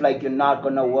 if like you're not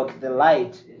gonna work the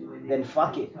light, then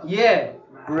fuck it. Yeah.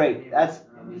 Great.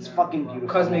 It's fucking beautiful.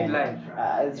 Cosmic man.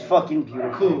 light. It's fucking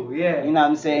beautiful. Cool, yeah. You know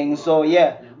what I'm saying? So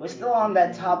yeah, we're still on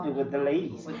that topic with the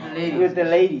ladies. With the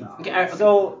ladies. Okay,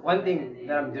 so one thing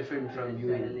that I'm different from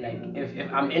you in, like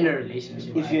if I'm in a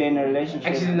relationship. If you're in a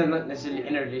relationship. Actually, not necessarily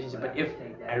in a relationship, but if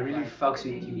I really fucks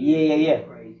with you. Yeah.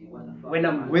 When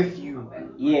I'm with you,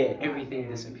 everything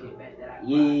disappears.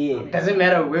 Yeah. It doesn't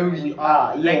matter where we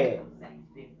are. Yeah.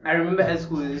 I remember at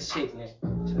school this chick, man.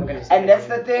 And that's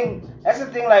the thing.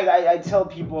 Like I tell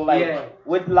people, like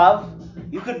with love,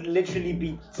 you could literally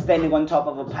be standing on top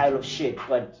of a pile of shit,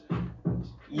 but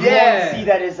you won't see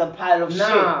that as a pile of shit.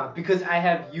 Nah, because I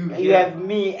have you here. You have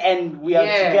me, and we are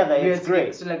together. It's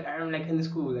great. So like I'm like in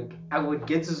school, like I would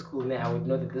get to school and I would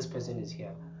know that this person is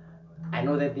here. I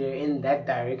know that they're in that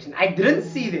direction. I didn't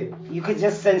see them. You could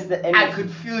just sense the energy. I could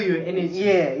feel your energy.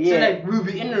 Yeah. So like we'll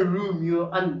be in a room,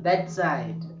 you're on that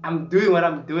side. I'm doing what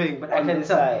I'm doing, but on I can this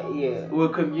tell side, we're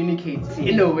communicating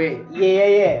in a way.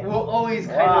 Yeah. We're always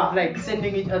kind of like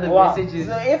sending each other messages.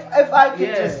 So if I could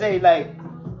just say like,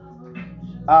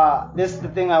 this is the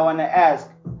thing I want to ask.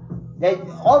 That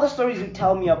all the stories you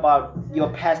tell me about your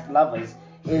past lovers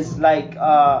is like,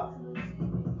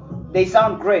 they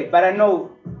sound great, but I know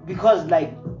because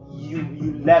like you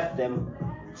left them,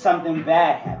 something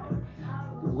bad happened.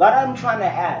 What I'm trying to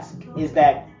ask is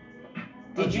that,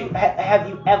 have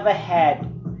you ever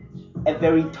had a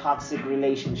very toxic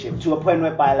relationship to a point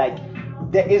whereby like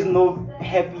there is no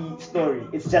happy story,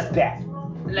 it's just bad,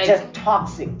 like, just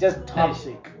toxic.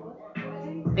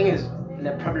 Thing is,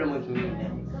 the problem with me,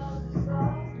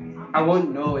 man, I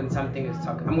won't know when something is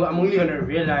toxic. I'm only gonna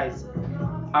realize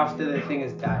after the thing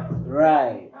is done.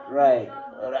 Right.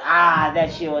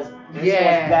 that shit was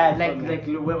bad like for me. like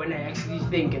when I actually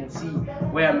think and see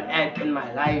where I'm at in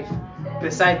my life,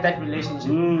 besides that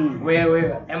relationship,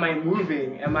 where am I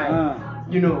moving? Am I,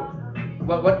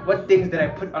 what things did I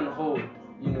put on hold?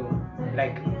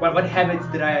 Like what habits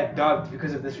did I adopt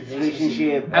because of this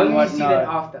relationship? I only see that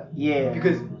after. Yeah.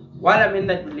 Because while I'm in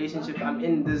that relationship, I'm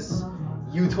in this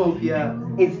utopia.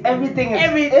 Everything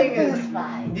is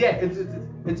fine. Yeah,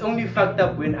 it's only fucked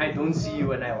up when I don't see you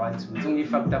when I want to. It's only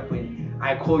fucked up when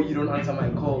I call you don't answer my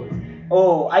calls.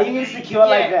 Oh, are you insecure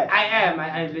like that? I am.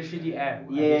 I literally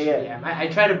am. Yeah. I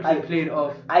try to play it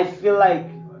off. I feel like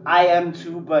I am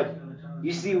too, but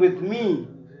you see, with me,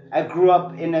 I grew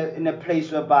up in a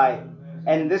place whereby,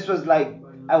 and this was like,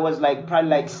 I was like probably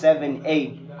like 7,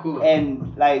 8, cool.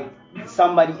 And like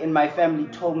somebody in my family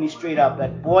told me straight up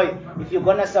that, boy, if you're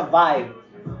gonna survive,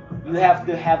 you have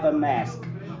to have a mask.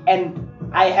 And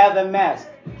I have a mask.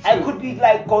 True. I could be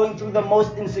like going through the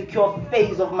most insecure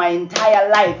phase of my entire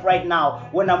life right now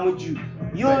when I'm with you.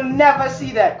 You'll never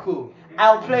see that. Cool.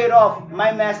 I'll play it off.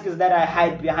 My mask is that I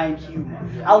hide behind humor.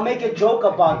 I'll make a joke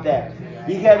about that.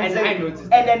 You get what I'm saying? I noticed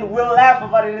and then we'll laugh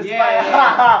about it. It's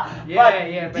fine.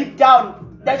 But deep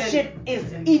down, that shit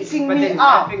is eating me up.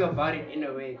 Laughing about it in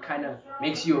a way kind of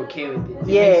makes you okay with it. It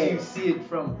makes you see it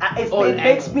from it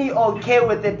makes me okay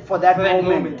with it for that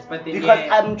moment. But then, because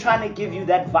I'm trying to give you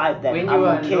that vibe that when I'm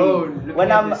okay. Alone,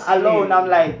 when I'm alone, I'm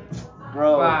like,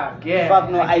 bro,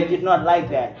 fuck no, I did not like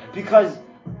that. Because,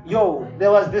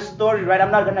 there was this story, right?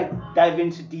 I'm not gonna dive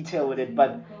into detail with it,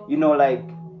 but like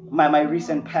my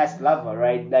recent past lover,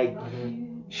 right? Like,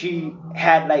 she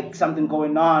had like something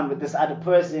going on with this other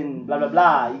person, blah blah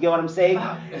blah. You get what I'm saying?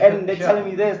 And they're telling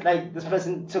me this, like, this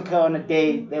person took her on a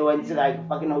date. They went to like a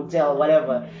fucking hotel,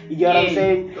 whatever. You get what I'm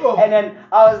saying? And then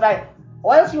I was like,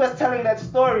 while she was telling that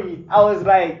story, I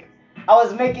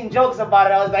was making jokes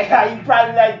about it. I was like, you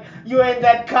probably like, you were in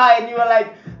that car and you were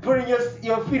like putting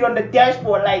your feet on the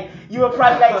dashboard, like you were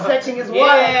probably like searching his wallet,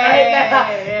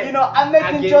 right? I'm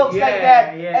making jokes like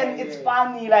that, and it's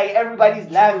funny, like everybody's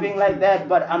laughing like that,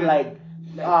 but I'm like,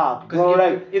 bro,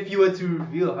 like if you were to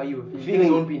reveal how you were feeling,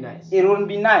 things won't be nice. It won't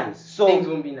be nice. So things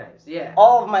won't be nice. Yeah.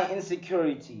 All of my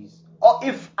insecurities, or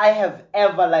if I have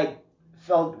ever like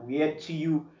felt weird to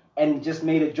you and just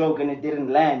made a joke and it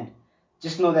didn't land,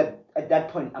 just know that at that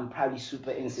point I'm probably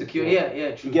super insecure.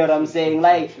 Yeah, true. You get what I'm saying?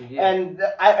 And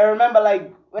I remember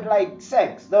like with like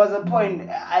sex, there was a point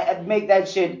I'd make that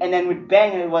shit, and then with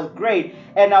bang it was great,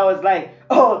 and I was like,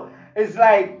 oh, it's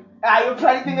like, you're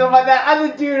probably thinking about that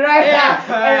other dude, right?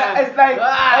 Yeah. And it's like,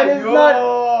 and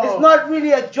it's not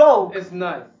really a joke. It's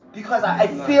not. Because I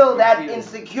feel that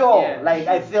insecure.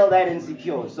 I feel that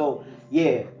insecure. So,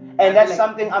 yeah. And that's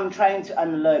something I'm trying to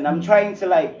unlearn. I'm trying to,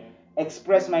 like,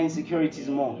 express my insecurities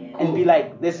more. Cool. And be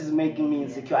like, this is making me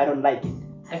insecure. I don't like it.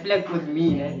 I feel like with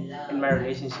me, in my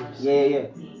relationships. Yeah.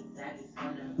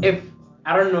 If,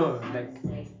 I don't know, like,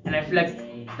 and I feel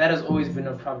like that has always been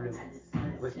a problem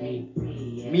with me.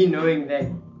 Me knowing that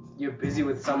you're busy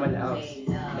with someone else.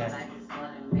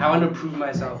 I want to prove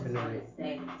myself in a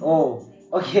way. Oh.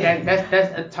 Okay.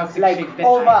 That's a toxic like shit that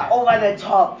over the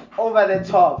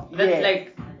top. That's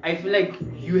like, I feel like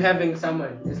you having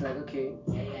someone is like, okay,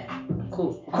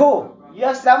 cool. You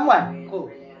have someone.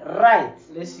 Cool. Right.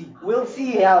 Let's see. We'll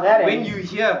see how that ends. When you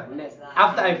hear,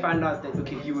 after I find out that,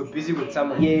 okay, you were busy with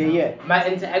someone. Yeah. My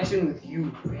interaction with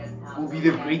you will be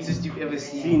the greatest you've ever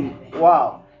seen.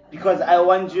 Wow. Because I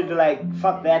want you to like,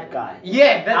 fuck that guy.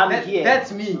 Yeah,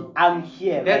 that's me. I'm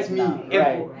here. That's right me.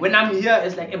 Now. When I'm here,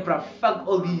 it's like, bro, fuck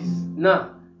all these.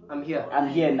 Nah, I'm here. I'm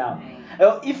here now.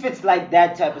 If it's like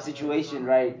that type of situation,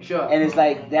 right? Sure. And it's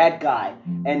like that guy,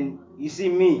 and you see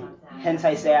me, hence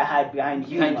I say I hide behind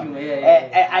humor.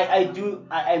 Yeah.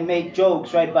 I make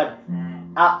jokes, right? But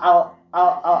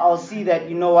I'll see that,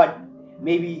 you know what?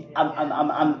 Maybe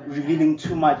I'm revealing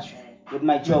too much with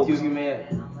my jokes.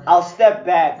 I'll step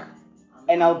back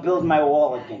and I'll build my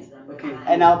wall again. Okay. Cool.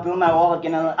 And I'll build my wall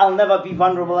again, and I'll never be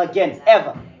vulnerable again,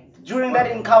 ever. During that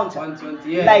encounter,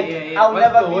 I'll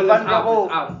never be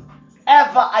vulnerable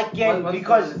ever again,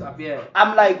 because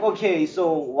I'm like, okay,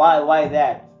 so why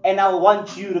that? And I'll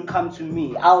want you to come to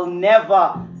me. I'll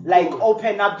never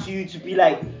open up to you to be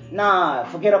like, nah,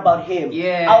 forget about him.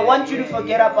 I want you to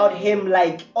forget about him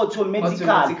like automatically.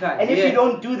 And if you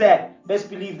don't do that, best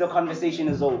believe the conversation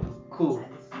is over. Cool.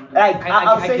 Like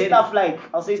I'll say stuff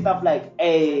like,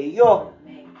 hey, yo,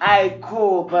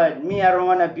 cool, but me, I don't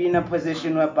want to be in a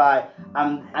position whereby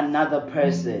I'm another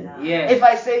person. Yeah. If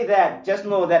I say that, just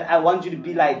know that I want you to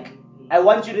be like, I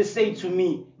want you to say to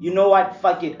me, you know what,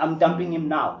 fuck it, I'm dumping him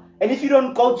now. And if you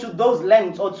don't go to those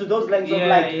lengths, of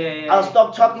like, I'll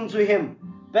stop talking to him,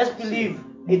 best believe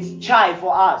it's chai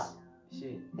for us.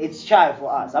 Shit. It's chai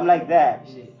for us. I'm like that.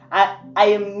 Shit. I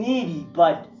am needy,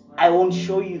 but I won't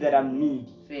show you that I'm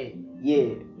needy. Fair.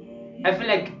 Yeah. I feel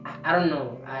like I don't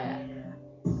know.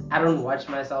 I don't watch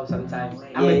myself sometimes.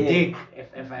 I'm a dick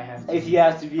if I have to. If you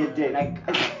have to be a dick. Like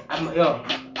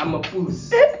I'm a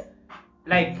puss.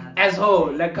 Like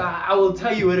asshole. Like I will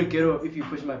tell you where to get off if you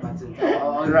push my buttons.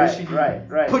 I'll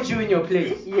literally put you in your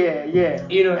place. Yeah.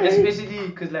 You know, especially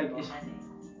because like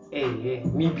hey,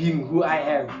 me being who I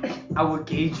am, I will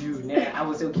gauge you. I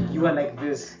will say, okay, you are like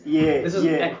this. Yeah. This is.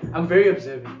 And I'm very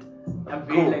observant. I'm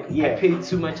very I pay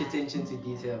too much attention to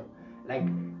detail. Like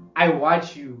I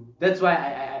watch you. That's why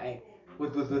I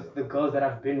with the girls that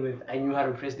I've been with, I knew how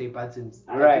to press their buttons.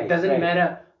 Like, it doesn't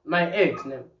matter. My ex.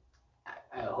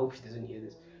 I hope she doesn't hear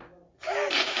this.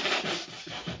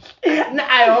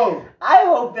 I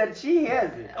hope that she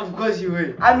hears it. Of course you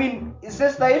will. I mean,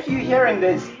 sister, if you're hearing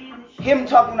this, him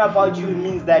talking about you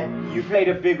means that you played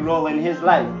a big role in his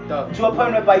life. To a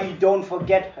point whereby you don't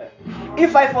forget her.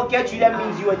 If I forget you, that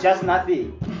means you are just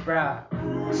nothing. Bruh.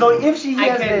 So if she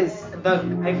hears this... I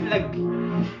feel like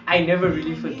I never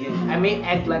really forget. I may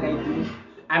act like I do.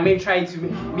 I may try to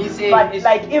me say. But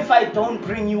like if I don't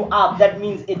bring you up, that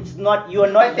means you're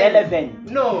not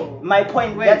relevant. No. My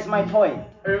point, that's my point.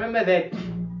 Remember that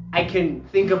I can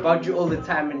think about you all the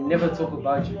time and never talk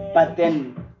about you. But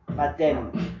then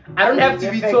I don't have to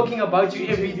be talking about you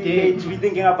every day. To be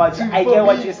thinking about you. I get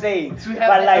what you're saying. To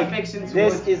have like, affection towards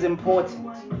this is important.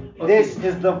 Okay. This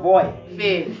is the void.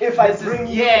 Fair. If I bring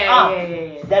you up,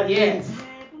 that means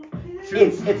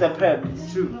it's a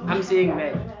purpose. True. I'm saying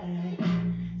that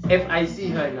if I see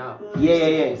her now,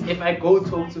 face, if I go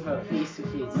talk to her face to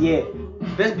face,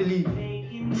 best believe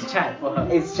it's chat for her.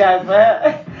 It's chat for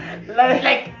her.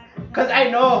 like, cause I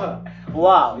know her.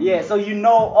 Wow. Yeah. So you know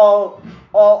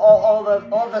all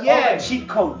the cheat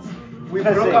codes. We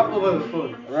broke up over the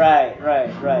phone. Right.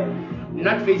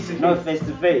 Not face to face. Not face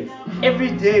to face.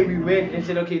 Every day we went and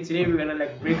said, okay, today we're gonna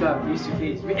like break up face to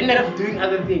face. We ended up doing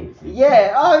other things.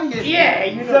 Yeah, obviously. Yeah,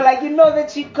 you know. So like you know the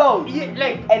cheat code. Yeah,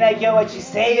 like. And I get what you're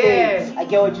saying. Yeah. I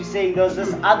get what you're saying. There was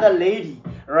this other lady,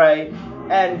 right?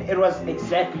 And it was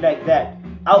exactly like that.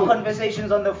 Our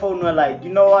conversations on the phone were like, you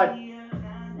know what?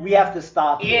 We have to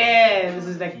stop. Yeah, this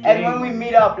is like. And when we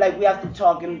meet up, like we have to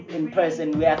talk in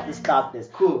person. We have to stop this.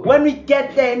 Cool. When we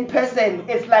get there in person,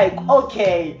 it's like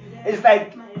okay. It's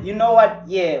like, you know what?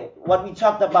 Yeah, what we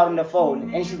talked about on the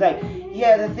phone. And she's like,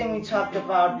 yeah, the thing we talked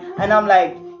about. And I'm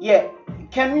like, yeah,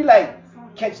 can we like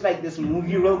catch like this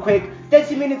movie real quick?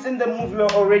 30 minutes in the movie, we're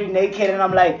already naked. And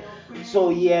I'm like,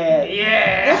 so yeah,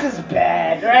 this is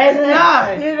bad, right? It's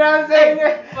not. You know what I'm saying?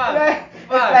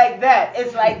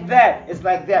 It's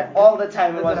like that all the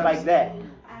time. It was like that.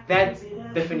 That's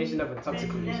definition of a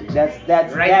toxic relationship.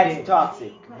 That's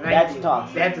toxic. That's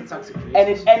toxic. That's a toxic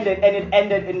relationship. And it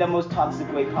ended in the most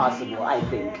toxic way possible, I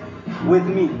think, with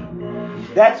me.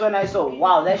 That's when I saw,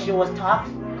 wow, that shit was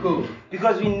toxic. Cool.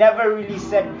 Because we never really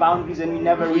set boundaries and we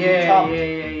never really talked.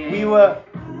 We were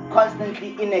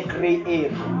constantly in a gray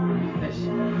area.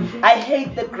 I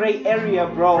hate the gray area,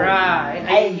 bro.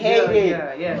 I hate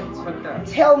it. Yeah, it's fucked up.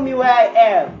 Tell me where I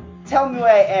am. Tell me,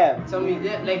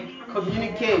 like,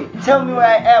 communicate. Tell me where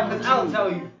I am. Because I'll tell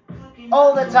you.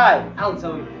 All the time. I'll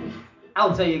tell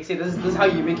you, this is how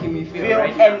you're making me feel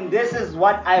right now. And this is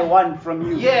what I want from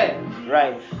you. Yeah.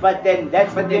 Right. But then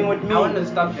that's the thing with me. I want to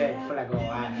stop that for like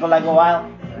a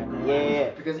while.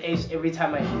 Yeah. Because every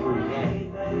time I do,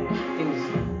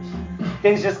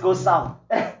 things just go south.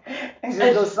 Things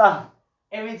just go south.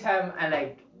 Every time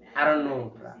I don't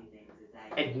know, bro,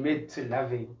 admit to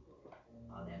loving,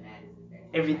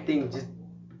 everything just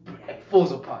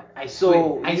falls apart. I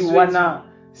swear.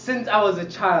 Since I was a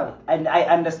child. And I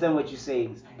understand what you're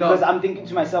saying. Because I'm thinking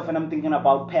to myself and I'm thinking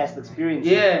about past experiences.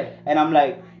 Yeah. And I'm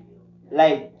like,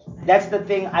 that's the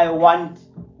thing I want.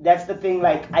 That's the thing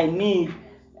like I need.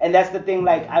 And that's the thing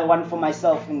like I want for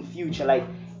myself in future. Like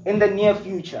in the near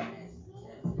future.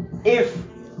 If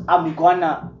I'm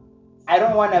gonna, I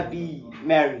don't want to be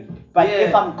married. But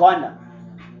if I'm gonna,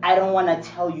 I don't want to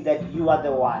tell you that you are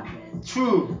the one.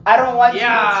 True. I don't want you to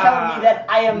tell me that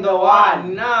I am the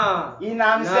one. Nah. You know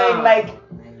what I'm saying? Like,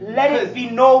 let it be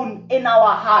known in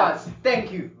our hearts.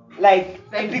 Thank you. Like,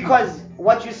 because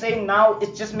what you're saying now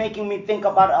is just making me think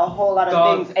about a whole lot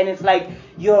of things. And it's like,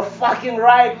 you're fucking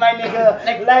right, my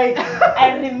nigga. like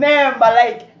I remember,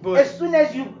 like, as soon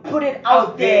as you put it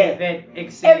out there,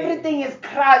 everything is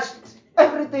crushed.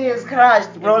 Everything is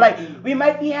crushed, bro. Like, we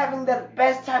might be having the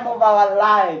best time of our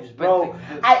lives, bro.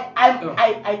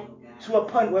 I to a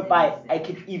point whereby I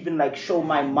could even like show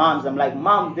my moms. I'm like,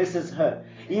 Mom, this is her.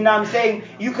 You know what I'm saying?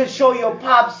 You could show your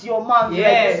pops, your moms,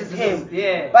 like this is him.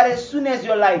 But as soon as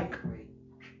you're like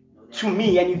to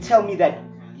me and you tell me that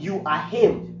you are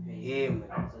him,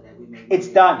 it's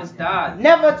done. It's done.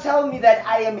 Never tell me that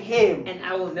I am him. And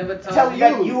I will never tell you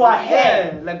that you are him.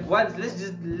 Yeah, like what? Let's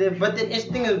just live. But the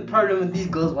interesting is the problem with these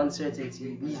girls want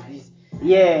certainty. These.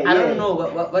 I don't know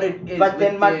what it is. But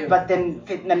then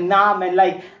fit nam and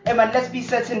like, hey man, let's be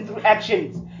certain through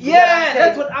actions.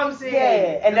 That's what I'm saying.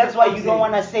 Yeah, and that's why you don't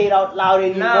want to say it out loud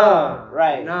anymore.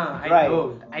 I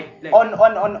don't.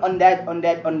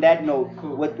 On that note,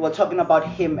 cool. we're talking about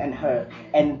him and her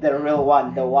and the real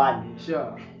one, the one.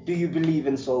 Sure. Do you believe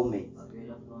in soulmates?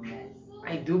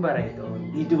 I do, but I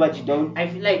don't. You do, but you don't. I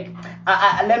feel like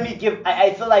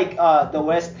I feel like the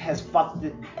West has fucked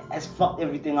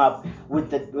everything up with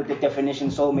the definition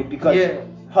soulmate because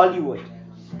Hollywood.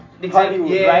 Exactly.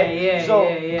 Hollywood, right? So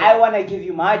I want to give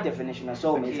you my definition of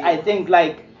soulmates. Okay. I think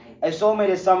like a soulmate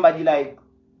is somebody like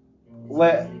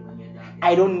where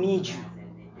I don't need you.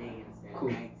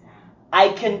 Cool. I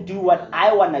can do what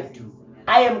I want to do.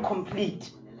 I am complete.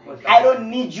 I don't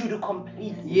need you to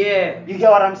complete me. Yeah. You get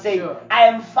what I'm saying? Sure. I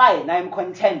am fine. I am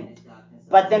content.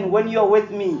 But then when you're with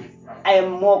me, I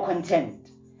am more content.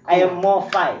 Cool. I am more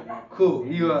fine. Cool.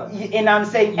 You are. You know what I'm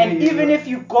saying? And even if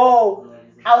you go,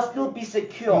 I'll still be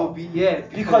secure. You'll be,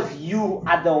 because you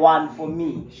are the one for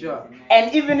me. Sure.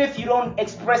 And even if you don't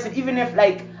express it, even if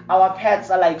like our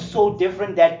paths are like so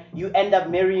different that you end up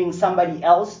marrying somebody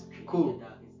else, cool.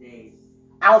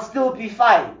 I'll still be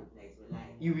fine.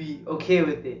 You be okay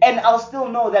with it. And I'll still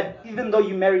know that even though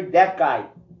you married that guy,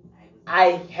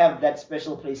 I have that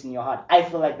special place in your heart. I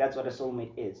feel like that's what a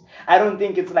soulmate is. I don't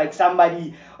think it's like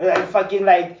somebody like fucking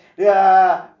like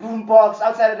boombox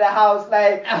outside of the house.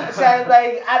 Like,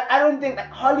 I don't think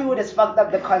like, Hollywood has fucked up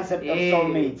the concept of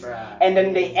soulmates. Bruh. And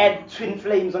then they add twin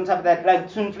flames on top of that. Like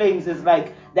twin flames is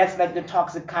like that's like the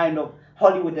toxic kind of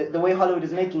Hollywood. The way Hollywood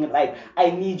is making it, like I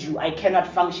need you. I cannot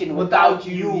function without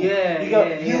you.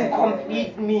 You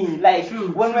complete me. Like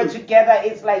when we're together,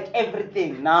 it's like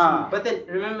everything. Nah. But then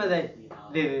remember that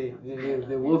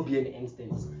there will be an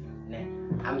instance.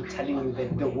 I'm telling you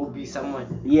that there will be someone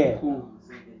who,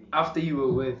 after you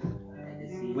were with,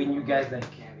 when you guys like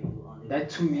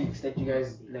that 2 weeks that you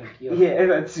guys like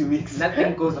that 2 weeks,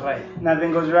 nothing goes right.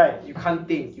 Nothing goes right. You can't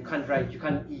think, you can't write, you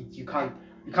can't eat, you can't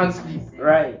sleep.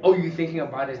 Right. All you're thinking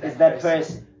about is that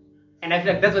person. And I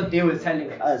feel like that's what they were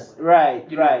telling us. Right.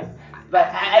 But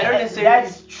I don't necessarily.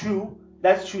 That's true.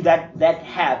 That's true. That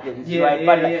happens, right?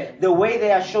 But like, the way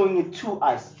they are showing it to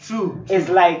us, is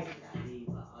like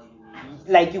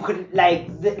you could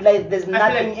there's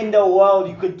nothing in the world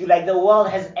you could do. Like the world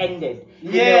has ended.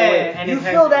 And you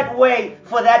feel that way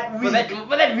for that week.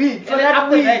 After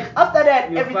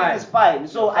that, everything is fine.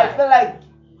 So I feel like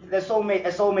a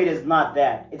soulmate is not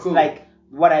that. It's like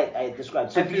what I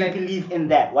described. So do you believe in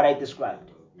that? What I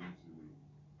described?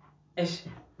 I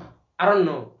don't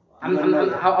know. I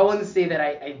won't say that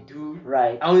I do.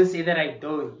 Right. I won't say that I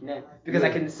don't. Because I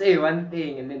can say one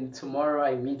thing and then tomorrow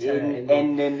I meet her and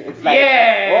then it's like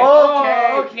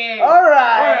okay. All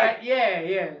right.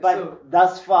 Yeah. But so,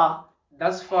 thus far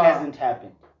hasn't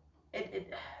happened.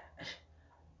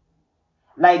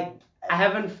 Like I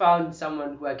haven't found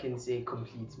someone who I can say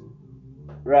completes me.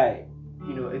 Right.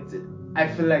 I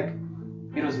feel like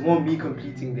it was more me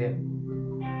completing them.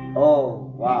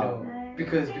 Oh wow.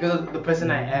 Because of the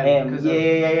person I am. Because of,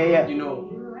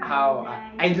 how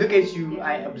I look at you,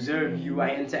 I observe you,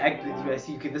 I interact with you, I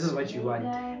see, okay, this is what you want,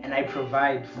 and I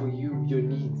provide for you your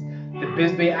needs the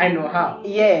best way I know how.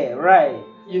 Yeah, right.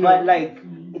 But like,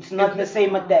 it's not the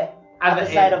same at the other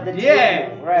side of the table.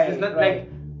 Yeah, right. It's not like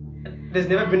there's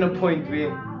never been a point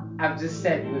where I've just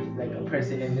sat with like a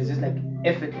person and it's just like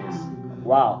effortless.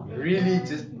 Wow. Really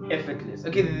just effortless.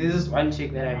 Okay, there's this one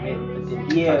chick that I met, but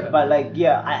then but like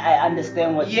I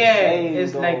understand what you're saying.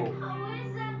 It's though. like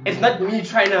it's not me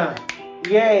trying to.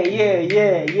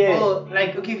 Yeah. Oh,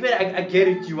 like okay, fair. I get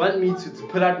it. You want me to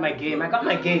pull out my game? I got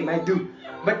my game. I do,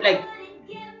 but like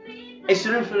it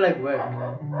shouldn't feel like work.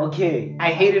 Okay.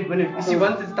 I hate it when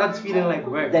once it starts feeling like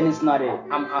work, then it's not it.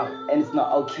 I'm out. And it's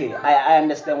not okay. I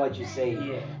understand what you say.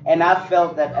 Yeah. And I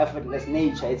felt that effortless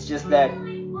nature. It's just that,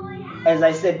 as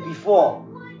I said before,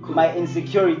 my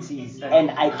insecurities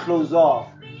and I close off.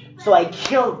 So I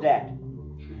killed that.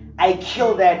 Like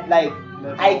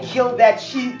I killed that.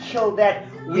 She killed that.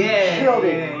 We killed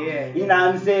it. Yeah. You know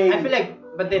what I'm saying? I feel like,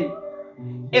 but then,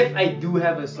 if I do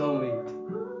have a soulmate,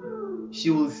 she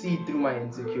will see through my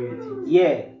insecurities.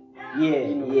 Yeah.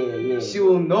 Yeah. She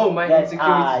will know my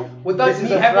insecurities without me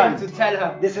having to tell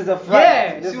her. This is a front.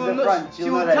 Yeah, she will know. She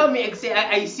will tell me,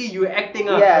 I see you acting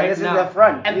up right this now. This is a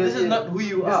front. And this is not who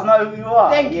you are. This is not who you are.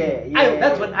 Thank you.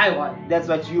 That's what I want. That's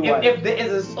what you want. If there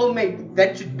is a soulmate,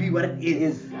 that should be what it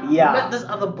is. Not this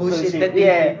other bullshit that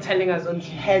they're telling us on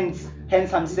TV.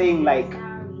 Hence I'm saying, like,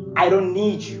 I don't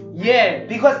need you. Yeah.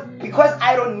 Because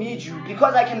I don't need you.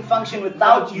 Because I can function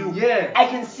without you. Yeah. I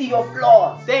can see your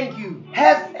flaws. Thank you.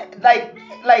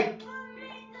 Like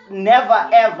never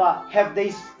ever have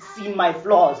they seen my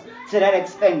flaws to that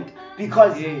extent,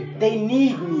 because they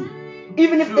need me.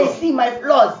 Even if they see my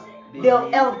flaws, they'll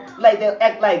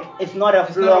act like it's not a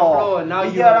flaw. Now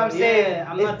you get what I'm saying?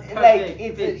 I'm not perfect.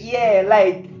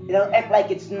 They'll act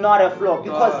like it's not a flaw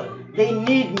because they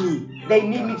need me. They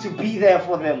need me to be there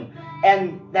for them.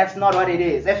 And that's not what it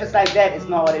is. If it's like that, it's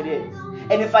not what it is.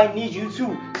 And if I need you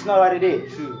too, it's not what it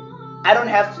is. True. I don't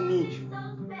have to need you.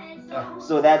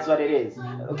 So that's what it is.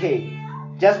 Okay.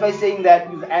 Just by saying that,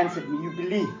 you've answered me. You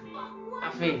believe.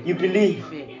 You believe.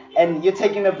 And you're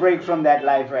taking a break from that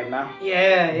life right now.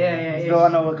 Yeah. You don't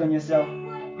want to work on yourself.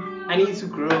 I need to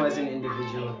grow as an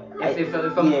individual.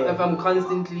 If I'm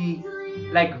constantly,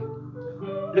 like,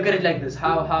 look at it like this.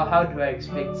 How do I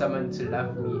expect someone to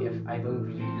love me if I don't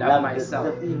really love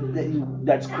myself?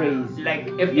 That's crazy. Like,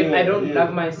 if I don't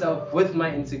love myself with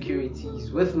my insecurities,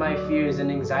 with my fears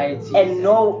and anxieties, and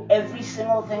know every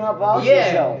single thing about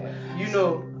yourself.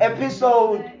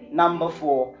 Episode number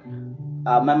 4.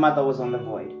 My mother was on the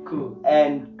void. Cool.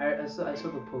 And I saw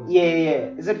the post.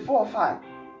 Yeah. Is it 4 or 5?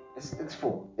 It's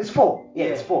 4. It's 4. Yeah,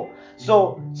 it's 4.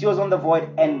 So she was on the void,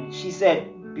 and she said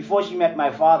before she met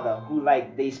my father, who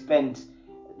they're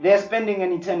spending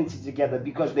an eternity together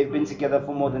because they've been together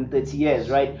for more than 30 years,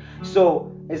 right? So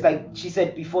it's like she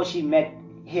said before she met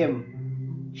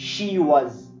him, she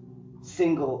was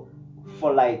single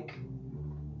for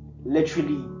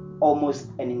literally almost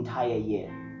an entire year.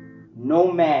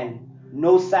 No man,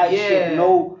 no side chick,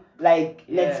 no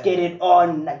let's get it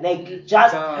on,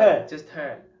 just her.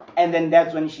 And then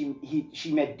that's when she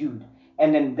met dude,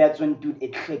 and then that's when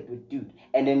it clicked with dude,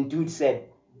 and then dude said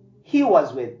he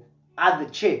was with other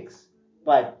chicks,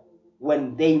 but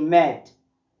when they met,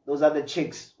 those other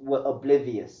chicks were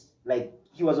oblivious.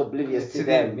 He was oblivious to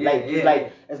them. It's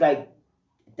like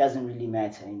it doesn't really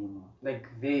matter anymore. I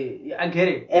get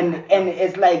it. And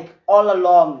it's like all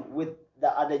along with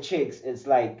the other chicks, it's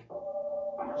like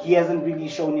he hasn't really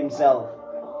shown himself.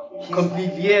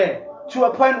 Completely, to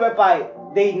a point whereby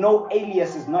they know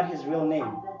Alias is not his real name.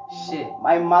 Shit.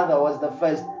 My mother was the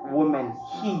first woman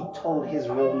he told his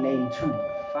real name to.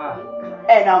 Fuck.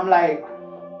 And I'm like,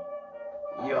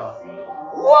 yo.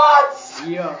 What?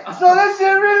 Yo. So this shit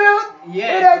really,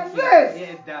 it exists.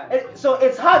 Yeah, it does. So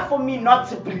it's hard for me not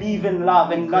to believe in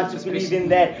love and not to believe in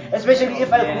that, especially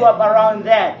if I grew up around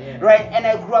that, right? And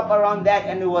I grew up around that,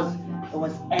 and it was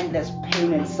endless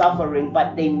pain and suffering,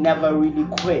 but they never really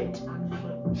quit.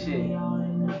 Shit.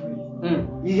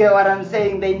 You get what I'm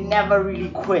saying? They never really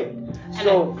quit.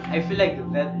 So I feel like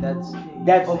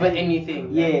that's over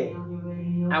anything. Yeah.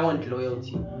 I want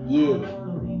loyalty. Yeah.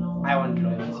 I want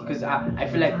loyalty because I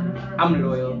feel like I'm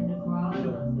loyal.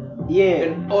 Yeah.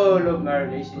 In all of my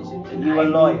relationships, and you were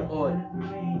loyal.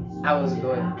 I was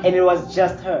loyal. And it was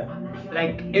just her.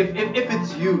 If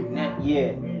it's you,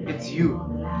 yeah, it's you.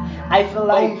 I feel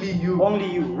like only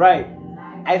you, right?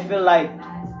 I feel like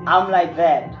I'm like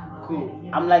that. Cool.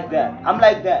 I'm like that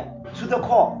to the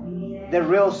core. The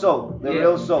real soul,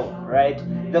 right?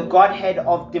 The Godhead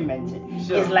of Demented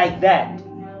is like that.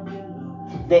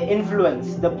 The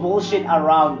influence, the bullshit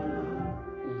around,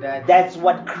 that's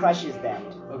what crushes that.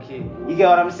 Okay. You get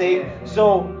what I'm saying? Yeah.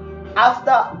 So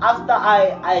after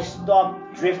I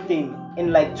stopped drifting in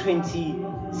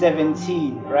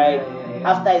 2017, right? Yeah.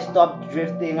 After I stopped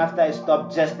drifting, after I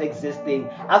stopped just existing,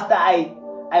 after I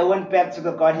went back to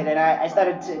the Godhead, and I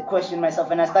started to question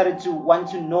myself, and I started to want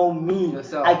to know me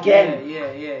again.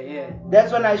 Yeah.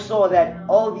 That's when I saw that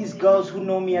all these girls who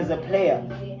know me as a player,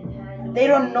 they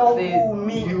don't know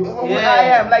who I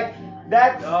am.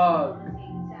 That's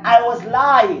I was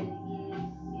lying.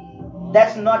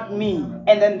 That's not me.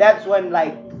 And then that's when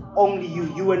only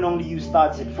you and only you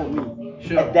started for me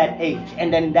at that age.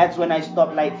 And then that's when I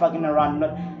stopped fucking around,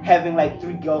 not having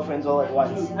 3 girlfriends all at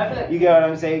once. You get what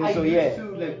I'm saying? So yeah.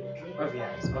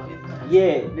 Obvious.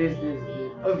 Yeah. There's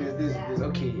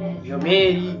okay. You're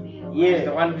married. Yeah. There's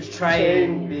the one who's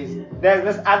trying. There's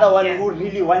this other one who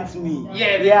really wants me.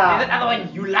 There's that other one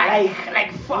you like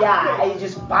fuck. Yeah, I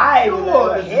just vibe.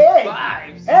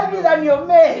 Vibes. Have it on your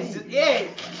man. Yeah,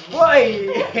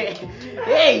 boy.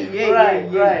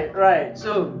 hey. Right.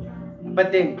 So,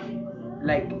 but then,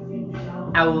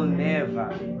 I will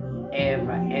never,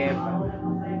 ever,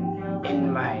 ever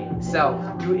in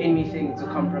myself do anything to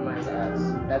compromise us.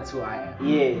 That's who I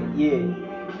am. Yeah.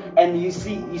 And you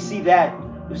see that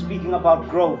you're speaking about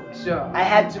growth. Sure. I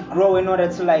had to grow in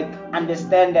order to like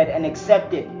understand that and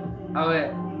accept it. Oh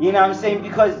yeah. You know what I'm saying?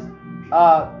 Because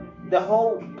the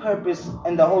whole purpose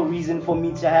and the whole reason for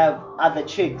me to have other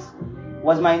chicks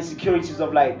was my insecurities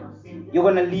of like, you're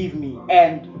gonna leave me,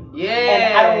 and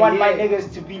I don't want my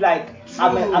niggas to be like,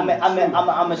 I'm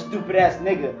a stupid ass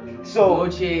nigga. So no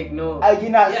chick, no.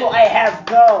 So I have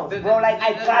girls, bro. Like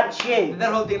I got chicks.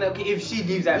 That whole thing, like, okay, if she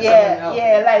leaves, I have someone else.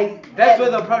 Yeah, like that's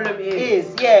where the problem is.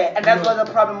 And that's where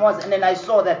the problem was. And then I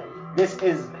saw that this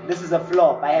is a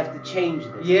flaw. I have to change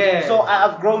this. Yeah. So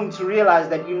I've grown to realize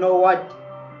that, you know what?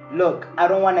 Look, I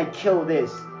don't want to kill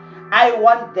this. I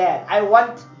want that. I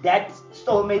want that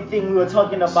soulmate thing we were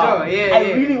talking about. Sure, yeah.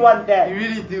 I really want that. You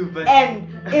really do, but. And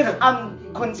if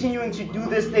I'm continuing to do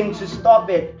this thing to stop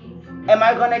it, am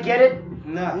I gonna get it?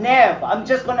 No. Never. I'm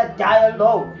just gonna die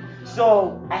alone.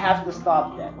 So I have to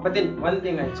stop that. But then one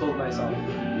thing I told myself.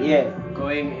 Yeah.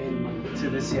 Going into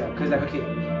this year, because like, okay,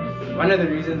 one of the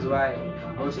reasons why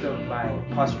most of my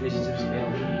past relationships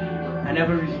failed, I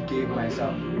never really gave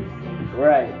myself.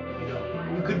 Right. You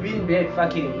know, you could be in bed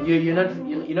fucking. You're not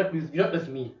with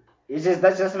me.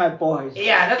 That's just my boy.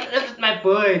 Yeah, that's just my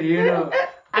boy. You know,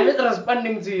 I'm just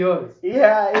responding to yours.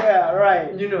 Yeah,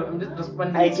 right. You know, I'm just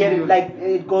responding. I get to it. yours. Like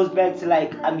it goes back to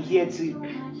like I'm here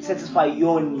to satisfy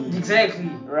your needs. Exactly.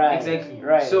 Right. Exactly.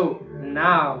 Right. So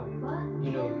now,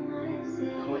 you know,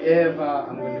 whoever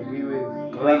I'm gonna be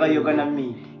with, whoever you're gonna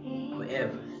meet,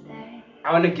 whoever,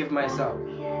 I wanna give myself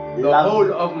the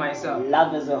whole of myself.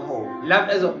 Love as a whole. Love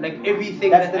as a like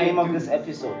everything. That's that the name I of do, this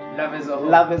episode. Love as a whole.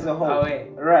 Love as a whole. Oh, yeah.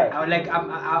 Right.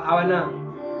 I wanna.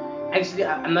 Actually,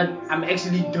 I'm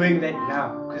actually doing that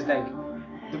now, because like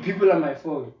the people on my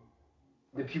phone,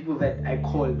 the people that I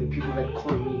call, the people that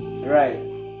call me, right,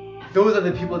 those are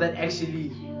the people that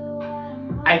actually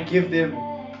I give them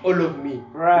all of me,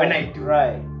 right, when I do.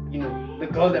 Right. You know, the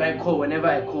girls that I call, whenever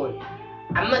I call,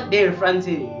 I'm not there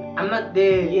fronting. I'm not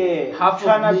there half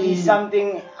trying of to me. be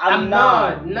something I'm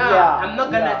not. Nah. Yeah, I'm not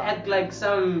gonna act like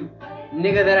some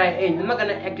nigga that I ain't. I'm not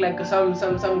gonna act like some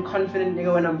confident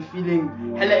nigga when I'm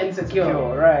feeling hella insecure.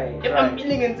 Right. If I'm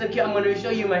feeling insecure, I'm gonna show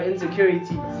you my insecurities.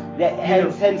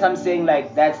 Hence I'm saying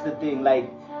like that's the thing.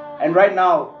 Like, and right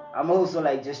now I'm also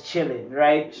like just chilling,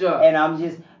 right? Sure. And I'm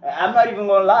not even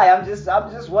gonna lie. I'm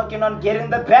just working on getting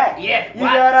the bag. Yeah. You get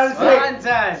what I'm saying? One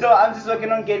time. So I'm just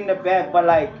working on getting the bag. But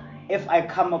like, if I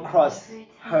come across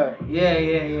her,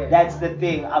 yeah. That's the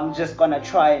thing. I'm just gonna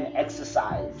try and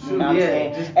exercise. True, you know what I'm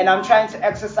saying? And I'm trying to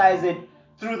exercise it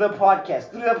through the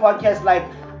podcast. Like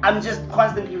I'm just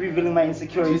constantly revealing my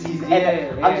insecurities,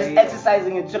 and I'm just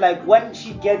exercising it to like when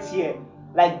she gets here.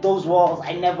 Like those walls,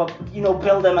 I never,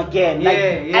 build them again.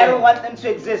 I don't want them to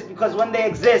exist, because when they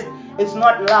exist, it's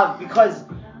not love. Because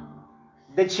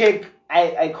the chick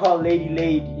I call Lady,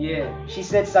 she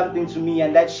said something to me,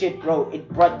 and that shit, bro, it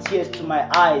brought tears to my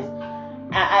eyes.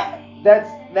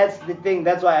 That's the thing.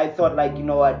 That's why I thought, like, you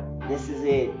know what, this is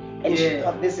it. And she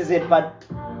thought this is it, but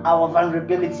our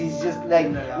vulnerability is just like,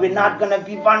 we're not gonna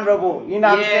be vulnerable. You know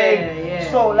what I'm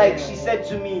saying? So like she said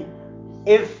to me,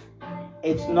 if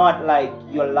it's not like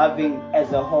you're loving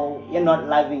as a whole, you're not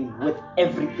loving with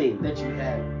everything that you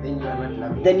have, then you are not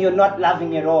loving. Then you're not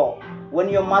loving at all. When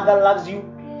your mother loves you,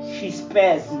 she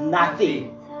spares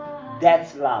nothing.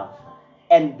 That's love.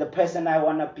 And the person I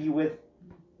wanna be with,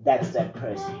 that's that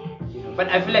person. But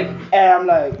I feel like, and I'm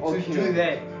like, okay, to do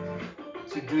that,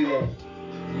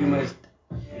 you must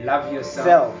love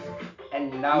yourself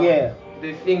and love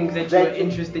the things that you're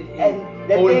interested in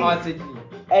wholeheartedly.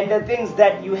 And the things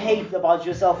that you hate about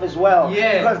yourself as well.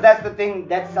 Because that's the thing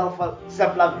that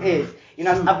self-love is.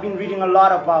 I've been reading a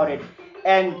lot about it.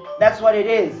 And that's what it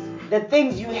is. The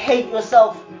things you hate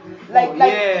yourself, like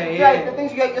the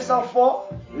things you hate yourself for,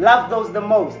 love those the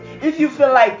most. If you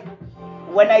feel like,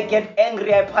 when I get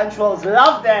angry, I punch walls,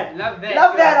 love that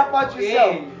about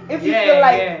yourself. If you feel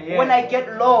like, when I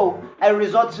get low, I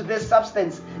resort to this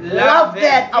substance, love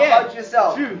that about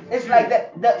yourself. It's like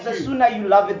that. The sooner you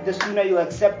love it, the sooner you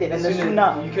accept it, and the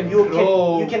sooner you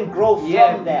can grow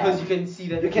from that. Because you can see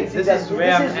that. This is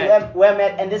where I'm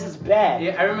at, and this is bad.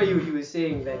 Yeah, I remember you were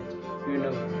saying that,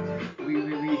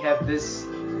 we have this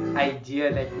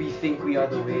idea that we think we are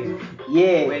the wave.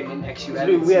 Yeah. When in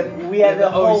actuality we are the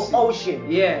whole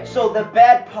ocean. Yeah. So the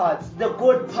bad parts, the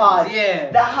good parts,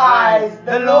 the highs,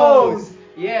 the lows.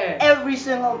 Yeah. Every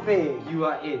single thing. You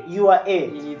are it.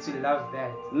 You need to love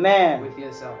that. Man. With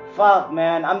yourself. Fuck,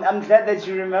 man. I'm glad that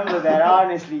you remember that,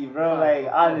 honestly, bro.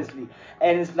 Honestly.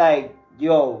 And it's like,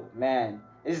 Yo, man,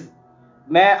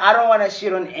 I don't want to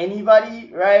shit on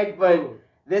anybody, right? But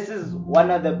this is one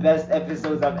of the best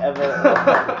episodes I've ever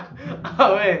recorded.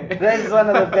 Oh, man. This is one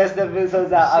of the best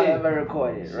episodes I've ever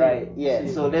recorded, right? Yeah.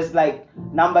 So this like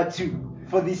number 2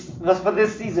 for this season. For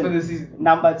this season.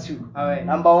 Number 2. Oh, right.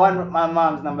 Number 1, my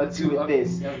mom's number 2 with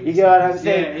this. Obvious. You get what I'm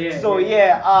saying? Yeah. So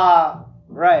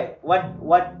right.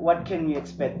 What can we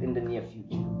expect in the near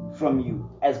future from you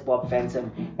as Bob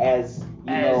Phantom, as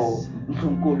know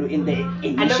Nkulunkulu in the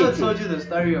initiative? I never told you the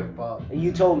story of Bob.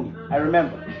 You told me. I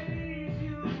remember. I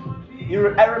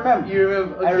remember. You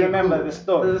remember? Okay, I remember cool. the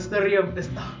story. The story of the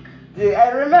stock. I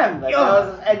remember.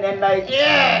 And then like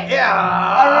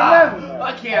I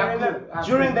remember. Okay, I remember.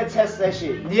 During the test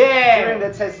session. Yeah. During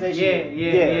the test session.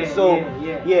 Yeah. So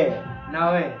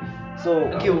Now So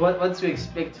okay, what to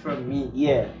expect from me?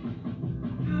 Yeah.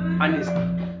 Honestly,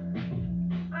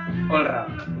 all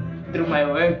around, through my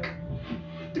work,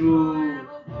 through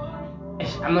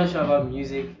I'm not sure about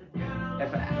music.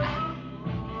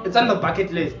 It's on the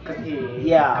bucket list because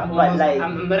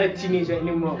I'm not a teenager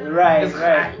anymore. Right.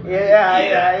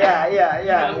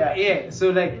 Yeah. So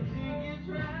like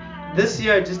this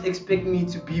year, just expect me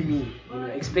to be me.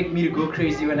 Expect me to go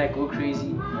crazy when I go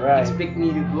crazy. Right. Expect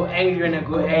me to go angry when I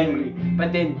go angry.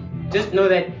 But then just know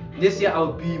that this year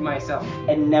I'll be myself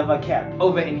and never cap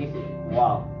over anything.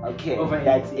 Wow. Okay. Over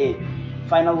That's anything. it.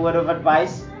 Final word of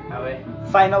advice.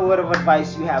 Final word of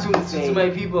advice you have to say to my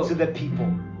people. To the people.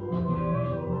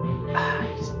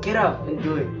 Just get up and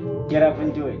do it. Get up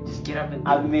and do it. Just get up and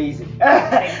do it. Amazing.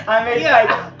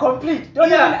 Like complete. Don't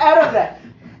even add on that.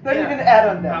 Don't even add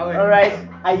on that. All right.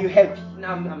 Are you happy? No,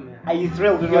 I'm Are you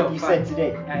thrilled with what we said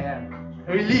today? I am.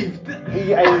 Relieved. Are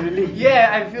you relieved? Yeah,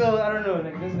 I feel, I don't know,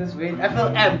 like this weight. I feel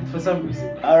amped for some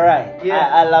reason. All right. Yeah.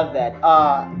 I love that.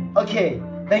 Okay.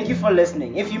 Thank you for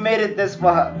listening. If you made it this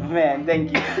far, man,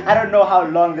 thank you. I don't know how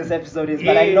long this episode is,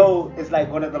 but I know it's like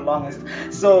one of the longest.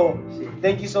 So,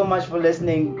 thank you so much for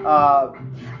listening.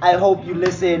 I hope you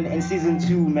listen in season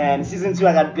 2, man. Season 2,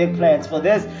 I got big plans for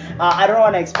this. I don't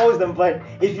want to expose them, but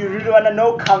if you really want to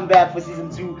know, come back for season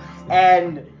 2.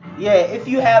 And if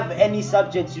you have any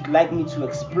subjects you'd like me to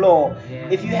explore,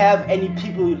 if you have any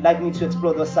people you'd like me to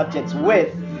explore those subjects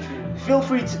with, feel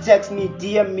free to text me,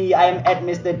 DM me. I am at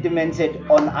Mr Demented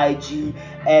on IG,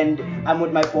 and I'm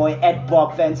with my boy at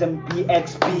Bob Phantom,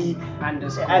 BXB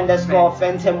 _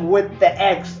 Phantom with the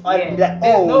X on the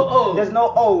O. There's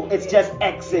no O. It's just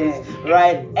X's,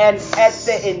 right? And at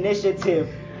the initiative,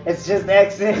 it's just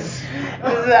X's.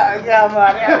 I'm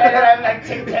like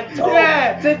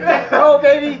tic-tac-toe. Tic-tac-toe,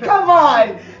 baby. Come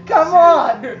on.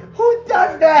 Who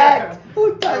does that?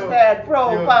 Bro,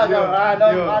 fuck around.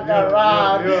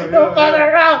 Don't fuck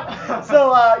around.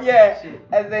 So,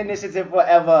 as the initiative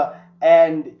forever.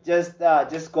 And just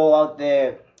go out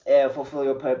there, fulfill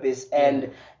your purpose.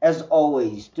 And as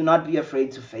always, do not be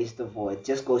afraid to face the void.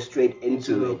 Just go straight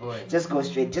into it. Just go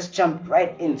straight. Just jump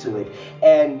right into it.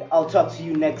 And I'll talk to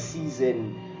you next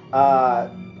season.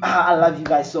 I love you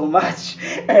guys so much,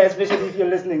 especially if you're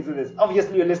listening to this.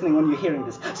 Obviously, you're listening when you're hearing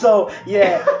this. So,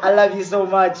 I love you so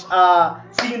much.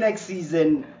 See you next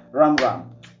season. Ram.